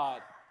out to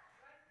God,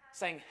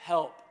 saying,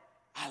 help,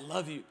 I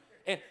love you.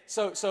 And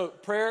so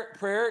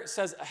prayer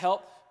says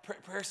help.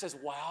 Prayer says,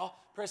 wow.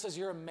 Prayer says,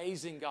 you're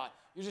amazing, God.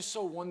 You're just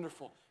so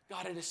wonderful.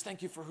 God, I just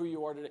thank you for who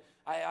you are today.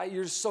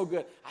 You're just so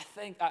good. I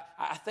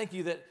thank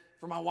you that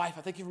for my wife.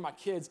 I thank you for my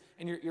kids.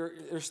 And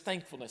there's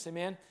thankfulness,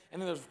 amen?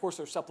 And then of course,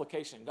 there's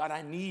supplication. God,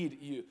 I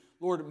need you.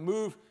 Lord,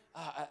 move,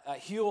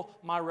 heal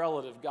my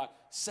relative. God,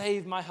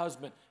 save my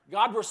husband.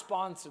 God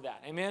responds to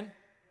that, amen?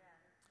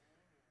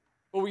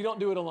 But we don't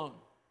do it alone.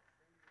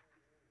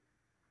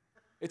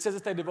 It says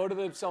that they devoted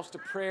themselves to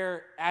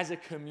prayer as a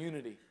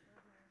community.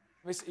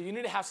 You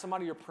need to have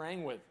somebody you're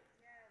praying with.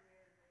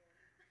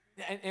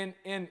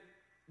 And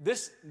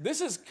this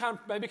is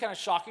maybe kind of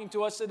shocking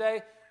to us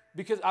today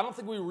because I don't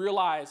think we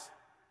realize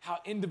how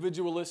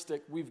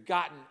individualistic we've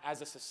gotten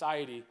as a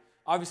society.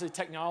 Obviously,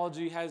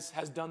 technology has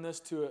done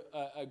this to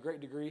a great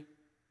degree.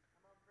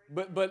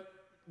 But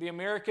the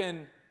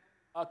American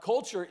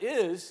culture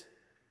is,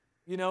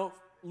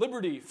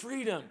 liberty,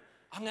 freedom.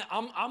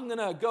 I'm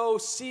gonna go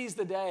seize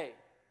the day,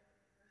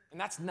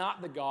 and that's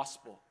not the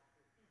gospel.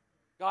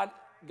 God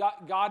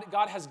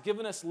has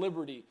given us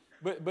liberty,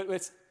 but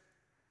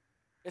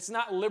it's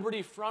not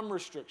liberty from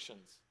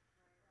restrictions.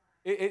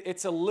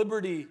 It's a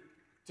liberty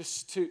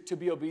to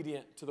be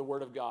obedient to the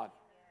Word of God.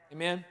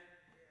 Amen?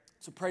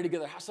 So pray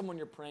together. Have someone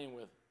you're praying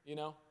with,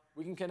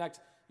 We can connect.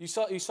 You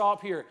saw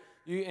up here,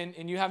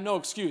 and you have no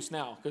excuse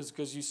now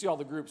because you see all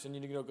the groups and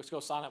you can go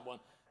sign up one.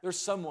 There's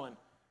someone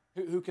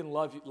who can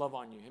love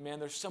on you.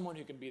 Amen? There's someone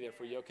who can be there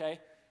for you, okay?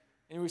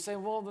 And we say,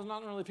 well, there's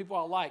not really people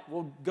I like.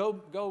 Well,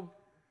 go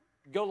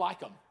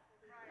like them.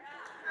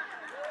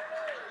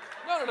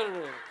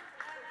 No.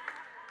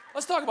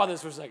 Let's talk about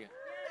this for a second.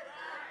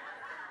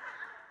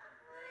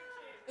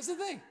 That's the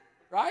thing,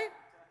 right?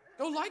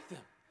 Go like them.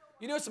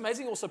 It's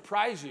amazing. It will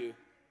surprise you.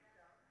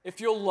 If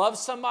you'll love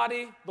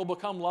somebody, they'll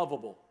become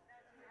lovable.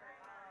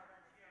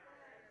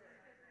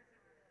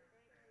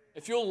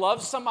 If you'll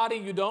love somebody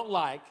you don't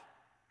like,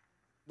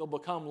 they'll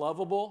become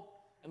lovable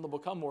and they'll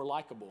become more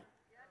likable.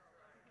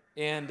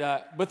 And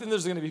but then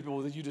there's going to be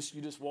people that you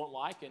just won't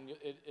like, and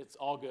it's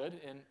all good,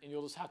 and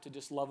you'll just have to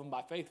just love them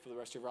by faith for the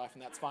rest of your life,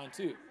 and that's fine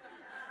too.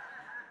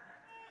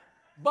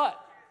 But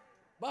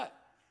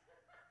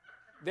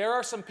there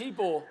are some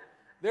people,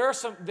 there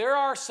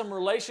are some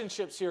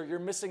relationships here you're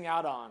missing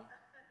out on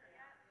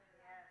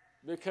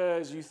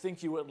because you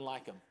think you wouldn't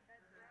like them.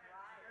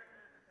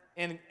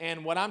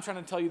 And what I'm trying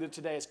to tell you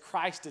today is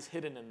Christ is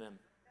hidden in them.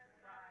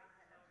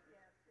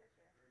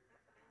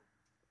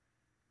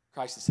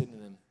 Christ is hidden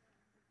in them.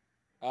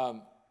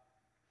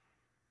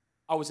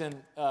 I was in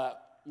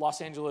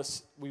Los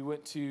Angeles. We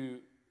went to,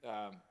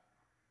 a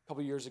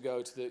couple years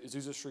ago, to the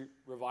Azusa Street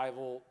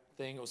revival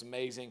thing. It was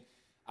amazing.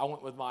 I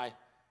went with my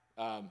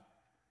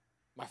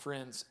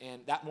friends,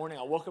 and that morning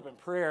I woke up in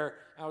prayer,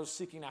 and I was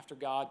seeking after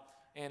God,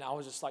 and I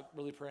was just like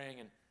really praying,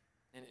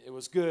 and it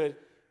was good,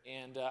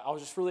 and I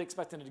was just really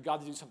expecting God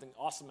to do something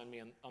awesome in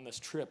me on this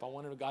trip. I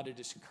wanted God to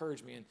just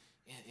encourage me and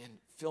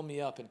fill me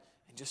up and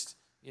just,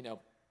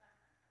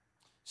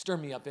 stir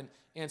me up.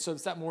 And so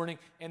it's that morning,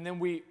 and then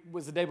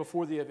was the day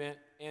before the event,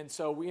 and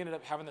so we ended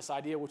up having this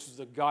idea, which was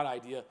a God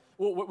idea.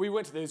 Well, we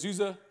went to the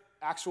Azusa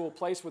actual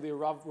place where the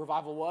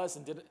revival was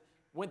and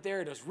went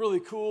there. It was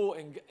really cool,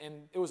 and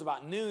it was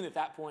about noon at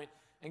that point,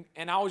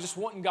 and I was just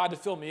wanting God to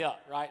fill me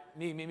up, right?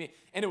 Me.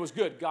 And it was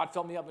good. God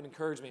filled me up and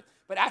encouraged me.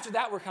 But after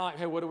that, we're kind of like,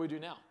 hey, what do we do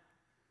now?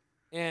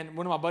 And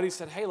one of my buddies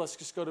said, hey, let's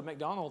just go to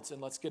McDonald's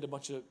and let's get a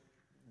bunch of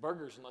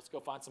burgers and let's go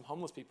find some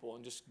homeless people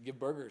and just give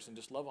burgers and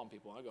just love on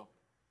people. And I go,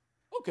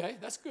 okay,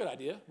 that's a good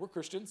idea. We're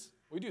Christians.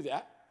 We do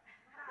that.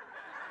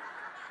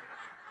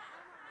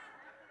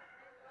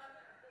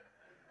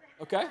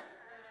 Okay?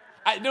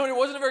 No, it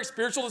wasn't a very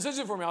spiritual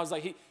decision for me. I was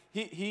like,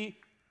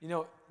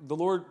 the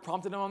Lord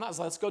prompted him on that. I was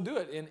like, let's go do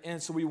it.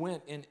 And so we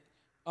went. And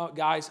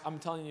guys, I'm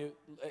telling you,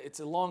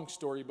 it's a long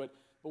story, but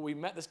we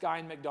met this guy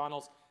in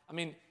McDonald's. I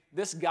mean,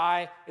 this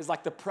guy is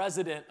like the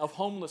president of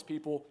homeless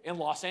people in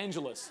Los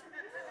Angeles.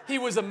 He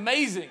was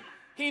amazing.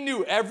 He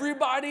knew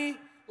everybody.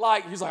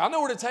 Like, he's like, I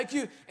know where to take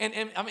you. And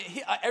I mean,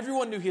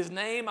 everyone knew his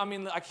name. I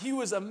mean, like, he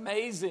was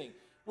amazing.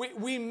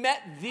 We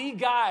met the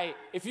guy.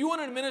 If you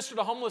wanted to minister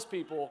to homeless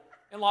people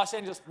in Los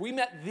Angeles, we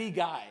met the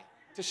guy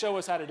to show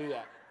us how to do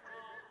that.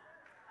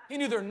 He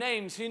knew their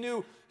names. He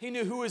knew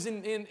who was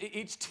in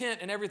each tent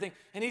and everything.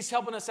 And he's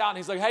helping us out. And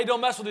he's like, hey,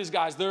 don't mess with these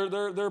guys.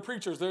 They're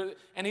preachers.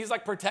 And he's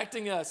like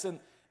protecting us. And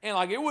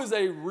like, it was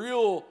a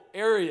real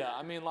area.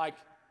 I mean, like,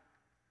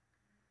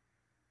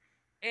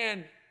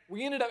 and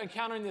we ended up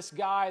encountering this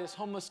guy. This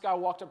homeless guy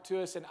walked up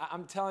to us. And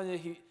I'm telling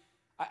you,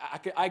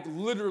 I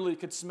literally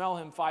could smell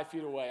him 5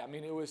 feet away. I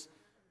mean, it was,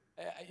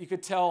 you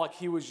could tell like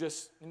he was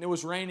just, and it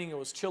was raining. It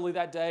was chilly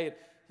that day.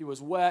 He was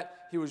wet.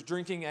 He was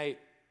drinking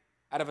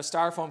out of a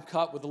styrofoam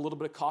cup with a little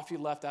bit of coffee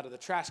left out of the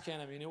trash can.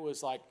 I mean, it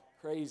was like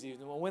crazy.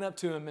 And I went up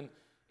to him and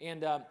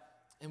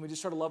we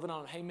just started loving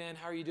on him. Hey, man,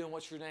 how are you doing?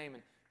 What's your name?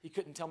 And he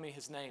couldn't tell me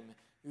his name.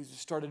 He just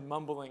started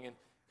mumbling and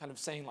kind of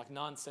saying like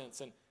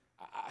nonsense. And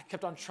I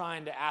kept on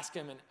trying to ask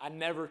him, and I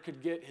never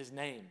could get his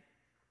name.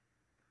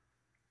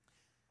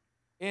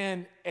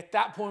 And at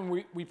that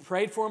point, we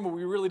prayed for him, but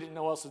we really didn't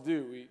know what else to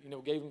do. We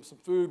gave him some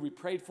food. We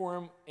prayed for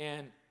him.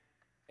 And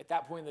at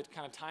that point, the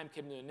kind of time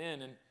came to an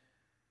end.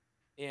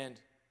 And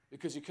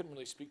because he couldn't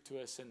really speak to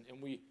us,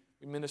 and we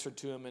ministered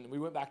to him, and we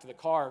went back to the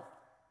car,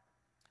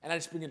 and I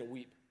just began to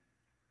weep.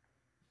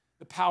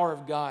 The power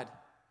of God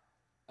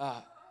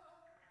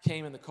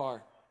came in the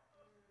car.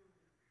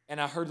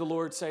 And I heard the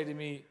Lord say to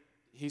me,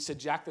 he said,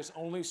 Jack, there's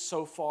only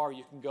so far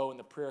you can go in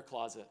the prayer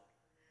closet.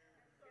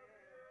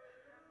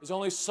 There's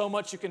only so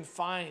much you can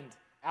find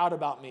out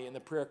about me in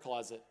the prayer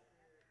closet.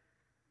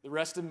 The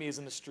rest of me is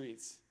in the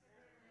streets.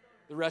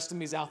 The rest of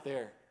me is out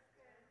there.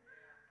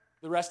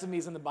 The rest of me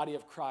is in the body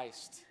of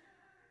Christ.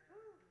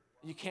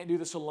 You can't do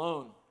this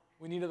alone.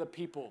 We need other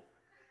people.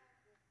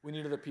 We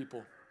need other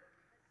people.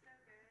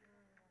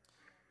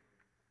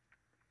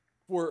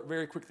 4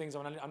 very quick things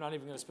I'm not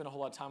even going to spend a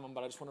whole lot of time on,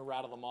 but I just want to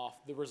rattle them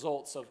off. The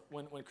results of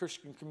when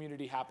Christian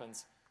community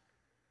happens.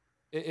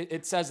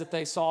 It says that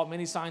they saw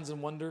many signs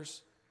and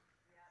wonders.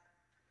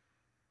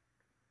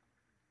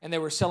 And they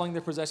were selling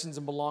their possessions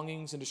and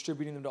belongings and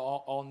distributing them to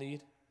all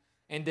need.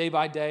 And day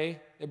by day,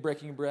 they're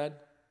breaking bread.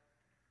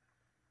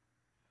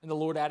 And the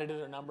Lord added to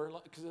their number.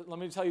 Because let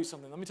me tell you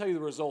something. Let me tell you the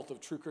result of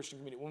true Christian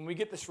community. When we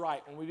get this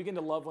right, when we begin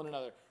to love one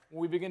another,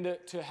 when we begin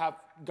to have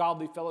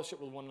godly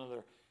fellowship with one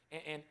another,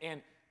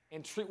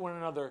 and treat one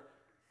another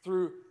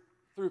through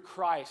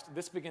Christ,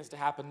 this begins to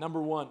happen.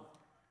 Number 1,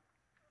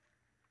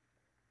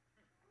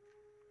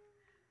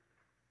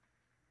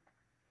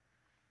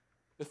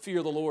 the fear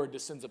of the Lord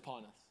descends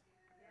upon us.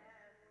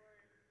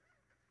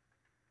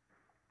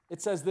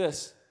 It says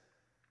this.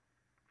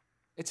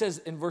 It says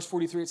in verse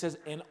 43, it says,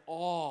 and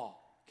awe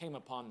came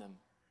upon them.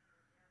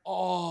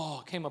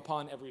 Awe came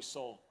upon every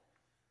soul.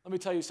 Let me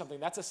tell you something.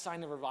 That's a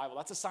sign of revival.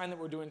 That's a sign that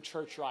we're doing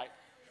church right.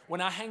 When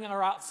I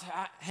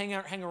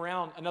hang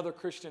around another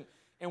Christian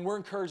and we're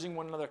encouraging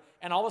one another,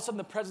 and all of a sudden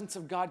the presence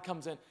of God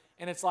comes in,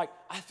 and it's like,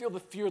 I feel the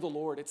fear of the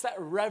Lord. It's that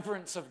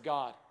reverence of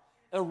God.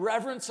 The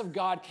reverence of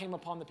God came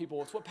upon the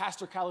people. It's what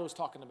Pastor Kylie was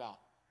talking about.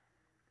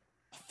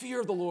 The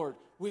fear of the Lord.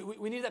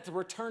 We need that to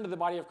return to the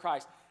body of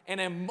Christ. And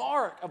a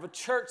mark of a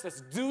church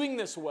that's doing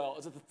this well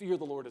is that the fear of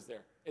the Lord is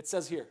there. It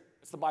says here.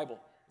 It's the Bible.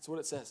 It's what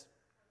it says.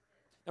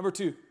 Number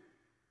 2,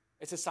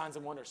 it says signs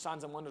and wonders.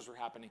 Signs and wonders were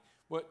happening.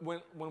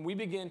 When we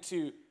begin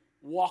to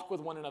walk with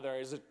one another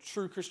as a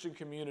true Christian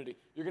community,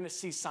 you're going to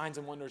see signs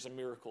and wonders and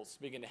miracles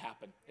begin to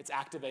happen. It's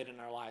activated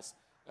in our lives.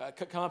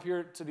 Come up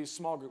here to these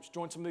small groups.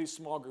 Join some of these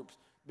small groups.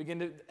 Begin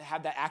to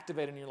have that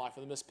activated in your life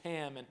with Miss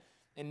Pam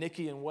and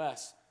Nikki and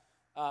Wes.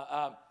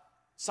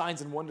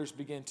 Signs and wonders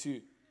begin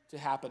to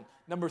happen.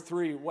 Number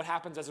 3, what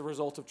happens as a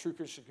result of true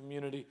Christian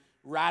community?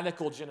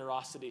 Radical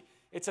generosity.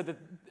 It said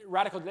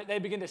that they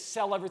begin to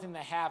sell everything they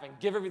have and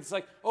give everything. It's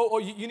like,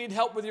 you need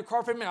help with your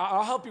car payment?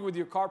 I'll help you with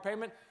your car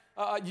payment.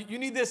 You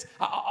need this?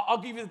 I'll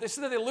give you this.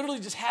 So they literally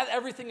just had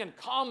everything in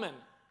common.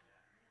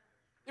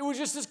 It was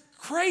just this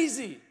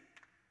crazy.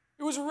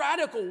 It was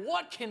radical.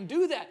 What can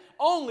do that?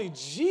 Only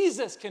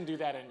Jesus can do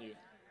that in you.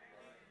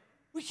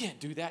 We can't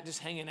do that just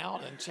hanging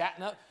out and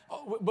chatting up.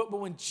 But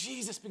when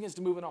Jesus begins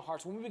to move in our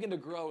hearts, when we begin to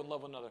grow and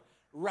love one another,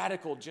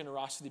 radical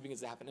generosity begins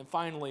to happen. And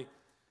finally,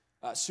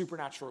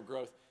 supernatural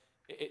growth.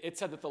 It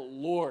said that the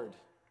Lord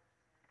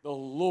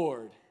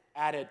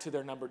added to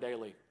their number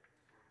daily.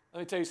 Let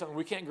me tell you something.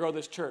 We can't grow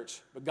this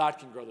church, but God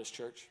can grow this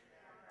church.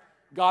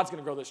 God's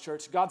going to grow this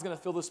church. God's going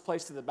to fill this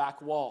place to the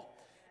back wall.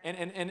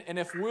 And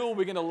if we'll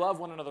begin to love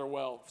one another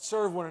well,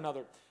 serve one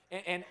another,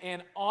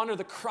 and honor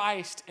the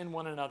Christ in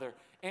one another,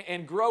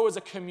 and grow as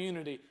a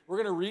community, we're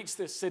going to reach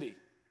this city.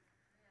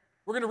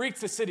 We're going to reach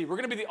this city. We're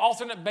going to be the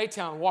alternate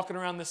Baytown walking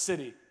around this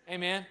city.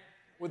 Amen?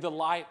 With the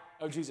light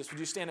of Jesus. Would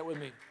you stand up with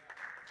me?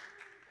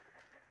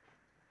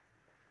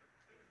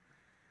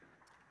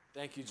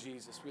 Thank you,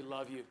 Jesus. We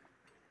love you.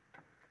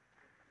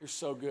 You're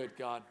so good,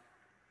 God.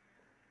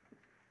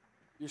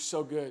 You're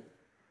so good.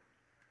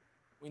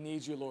 We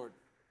need you, Lord.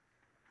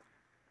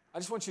 I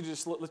just want you to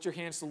just lift your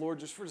hands to the Lord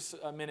just for just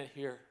a minute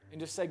here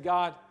and just say,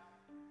 God,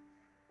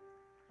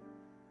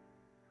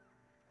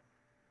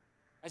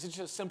 it's just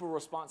a simple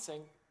response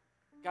saying,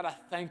 God, I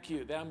thank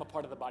you that I'm a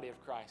part of the body of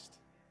Christ.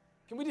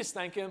 Can we just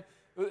thank him?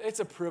 It's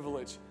a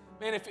privilege.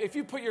 Man, if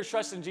you put your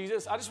trust in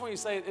Jesus, I just want you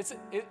to say,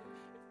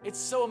 it's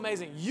so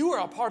amazing. You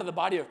are a part of the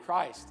body of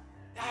Christ.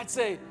 That's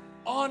an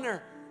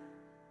honor.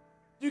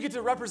 You get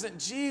to represent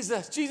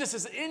Jesus. Jesus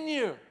is in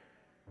you.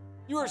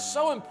 You are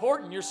so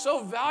important. You're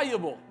so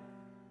valuable.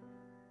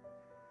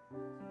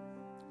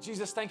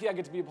 Jesus, thank you I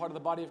get to be a part of the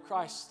body of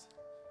Christ.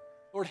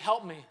 Lord,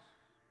 help me.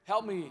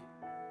 Help me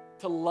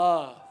to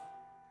love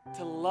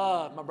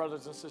my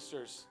brothers and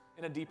sisters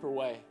in a deeper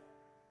way.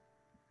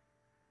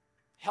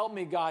 Help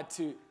me, God,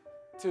 to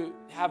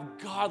have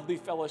godly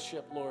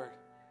fellowship, Lord.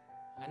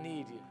 I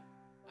need you.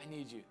 I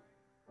need you.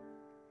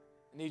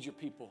 I need your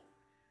people.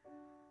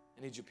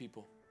 I need your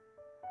people.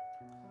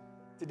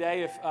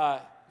 Today, if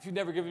you've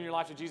never given your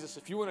life to Jesus,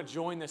 if you want to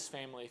join this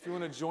family, if you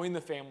want to join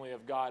the family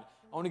of God,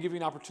 I want to give you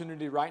an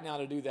opportunity right now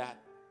to do that.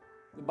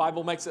 The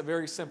Bible makes it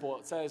very simple.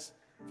 It says,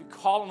 if you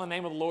call on the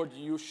name of the Lord,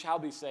 you shall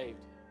be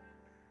saved.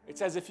 It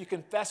says, if you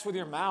confess with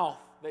your mouth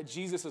that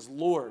Jesus is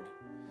Lord,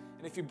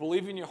 and if you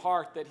believe in your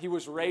heart that he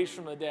was raised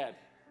from the dead,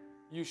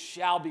 you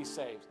shall be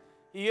saved.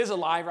 He is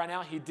alive right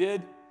now. He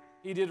did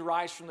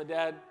rise from the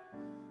dead.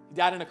 He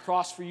died on a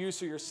cross for you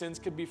so your sins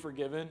could be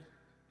forgiven,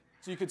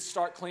 so you could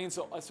start clean,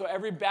 so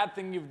every bad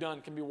thing you've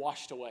done can be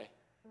washed away.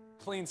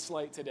 Clean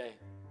slate today.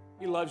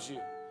 He loves you.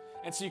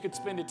 And so you could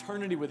spend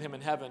eternity with him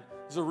in heaven.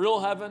 There's a real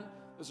heaven.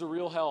 There's a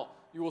real hell.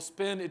 You will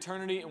spend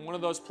eternity in one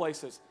of those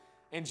places.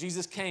 And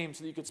Jesus came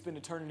so that you could spend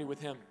eternity with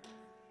him.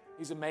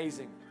 He's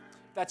amazing.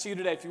 If that's you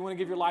today, if you want to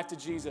give your life to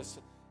Jesus,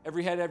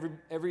 every head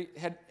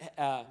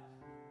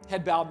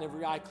bowed and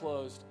every eye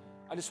closed,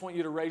 I just want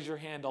you to raise your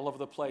hand all over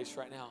the place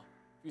right now.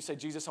 If you say,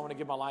 Jesus, I want to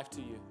give my life to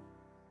you.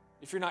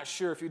 If you're not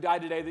sure, if you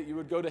died today that you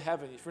would go to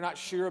heaven, if you're not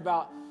sure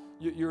about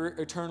your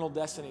eternal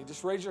destiny.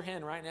 Just raise your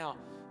hand right now.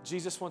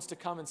 Jesus wants to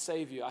come and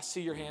save you. I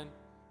see your hand.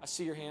 I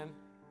see your hand.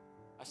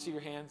 I see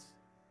your hands.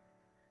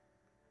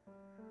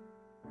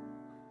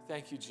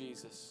 Thank you,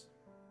 Jesus.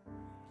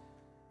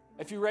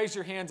 If you raise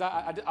your hands,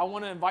 I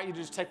want to invite you to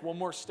just take one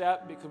more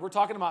step, because we're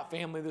talking about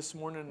family this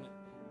morning.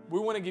 We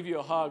want to give you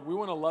a hug. We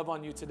want to love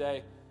on you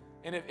today.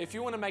 And if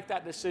you want to make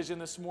that decision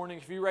this morning,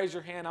 if you raise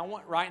your hand,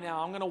 right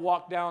now, I'm going to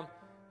walk down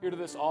here to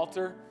this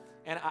altar.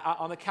 And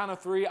on the count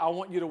of 3, I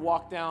want you to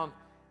walk down,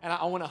 and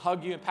I want to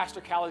hug you. And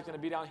Pastor Callie's going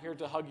to be down here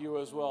to hug you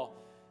as well.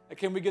 And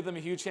can we give them a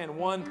huge hand?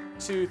 1,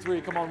 2,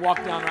 3. Come on,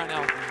 walk down right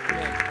now.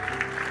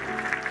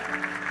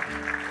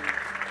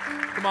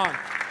 Come on.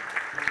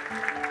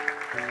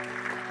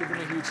 Give them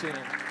a huge hand.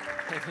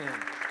 Amen.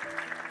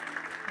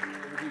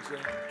 Give them a huge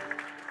hand.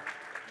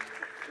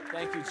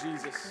 Thank you,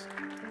 Jesus.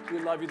 We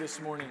love you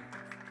this morning.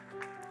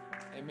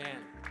 Amen.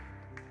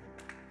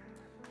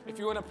 If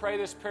you want to pray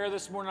this prayer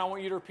this morning, I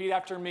want you to repeat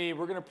after me.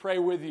 We're going to pray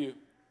with you.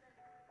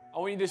 I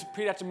want you to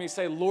repeat after me.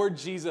 Say, Lord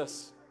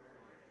Jesus,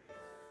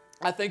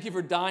 I thank you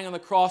for dying on the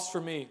cross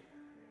for me.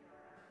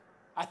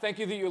 I thank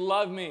you that you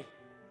love me.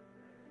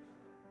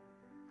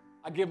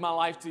 I give my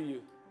life to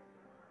you.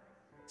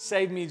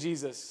 Save me,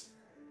 Jesus.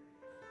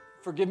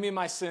 Forgive me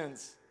my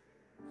sins.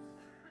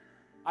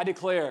 I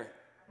declare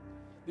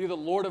that you're the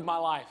Lord of my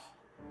life.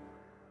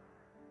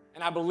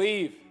 And I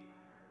believe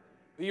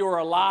that you are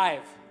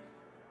alive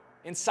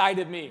inside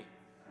of me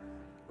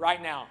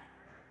right now.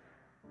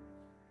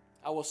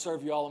 I will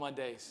serve you all of my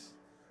days.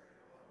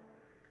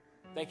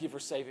 Thank you for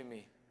saving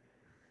me.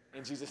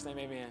 In Jesus' name,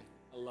 amen.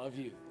 I love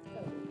you.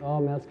 Oh,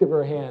 man, let's give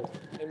her a hand.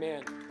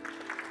 Amen.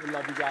 We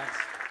love you guys.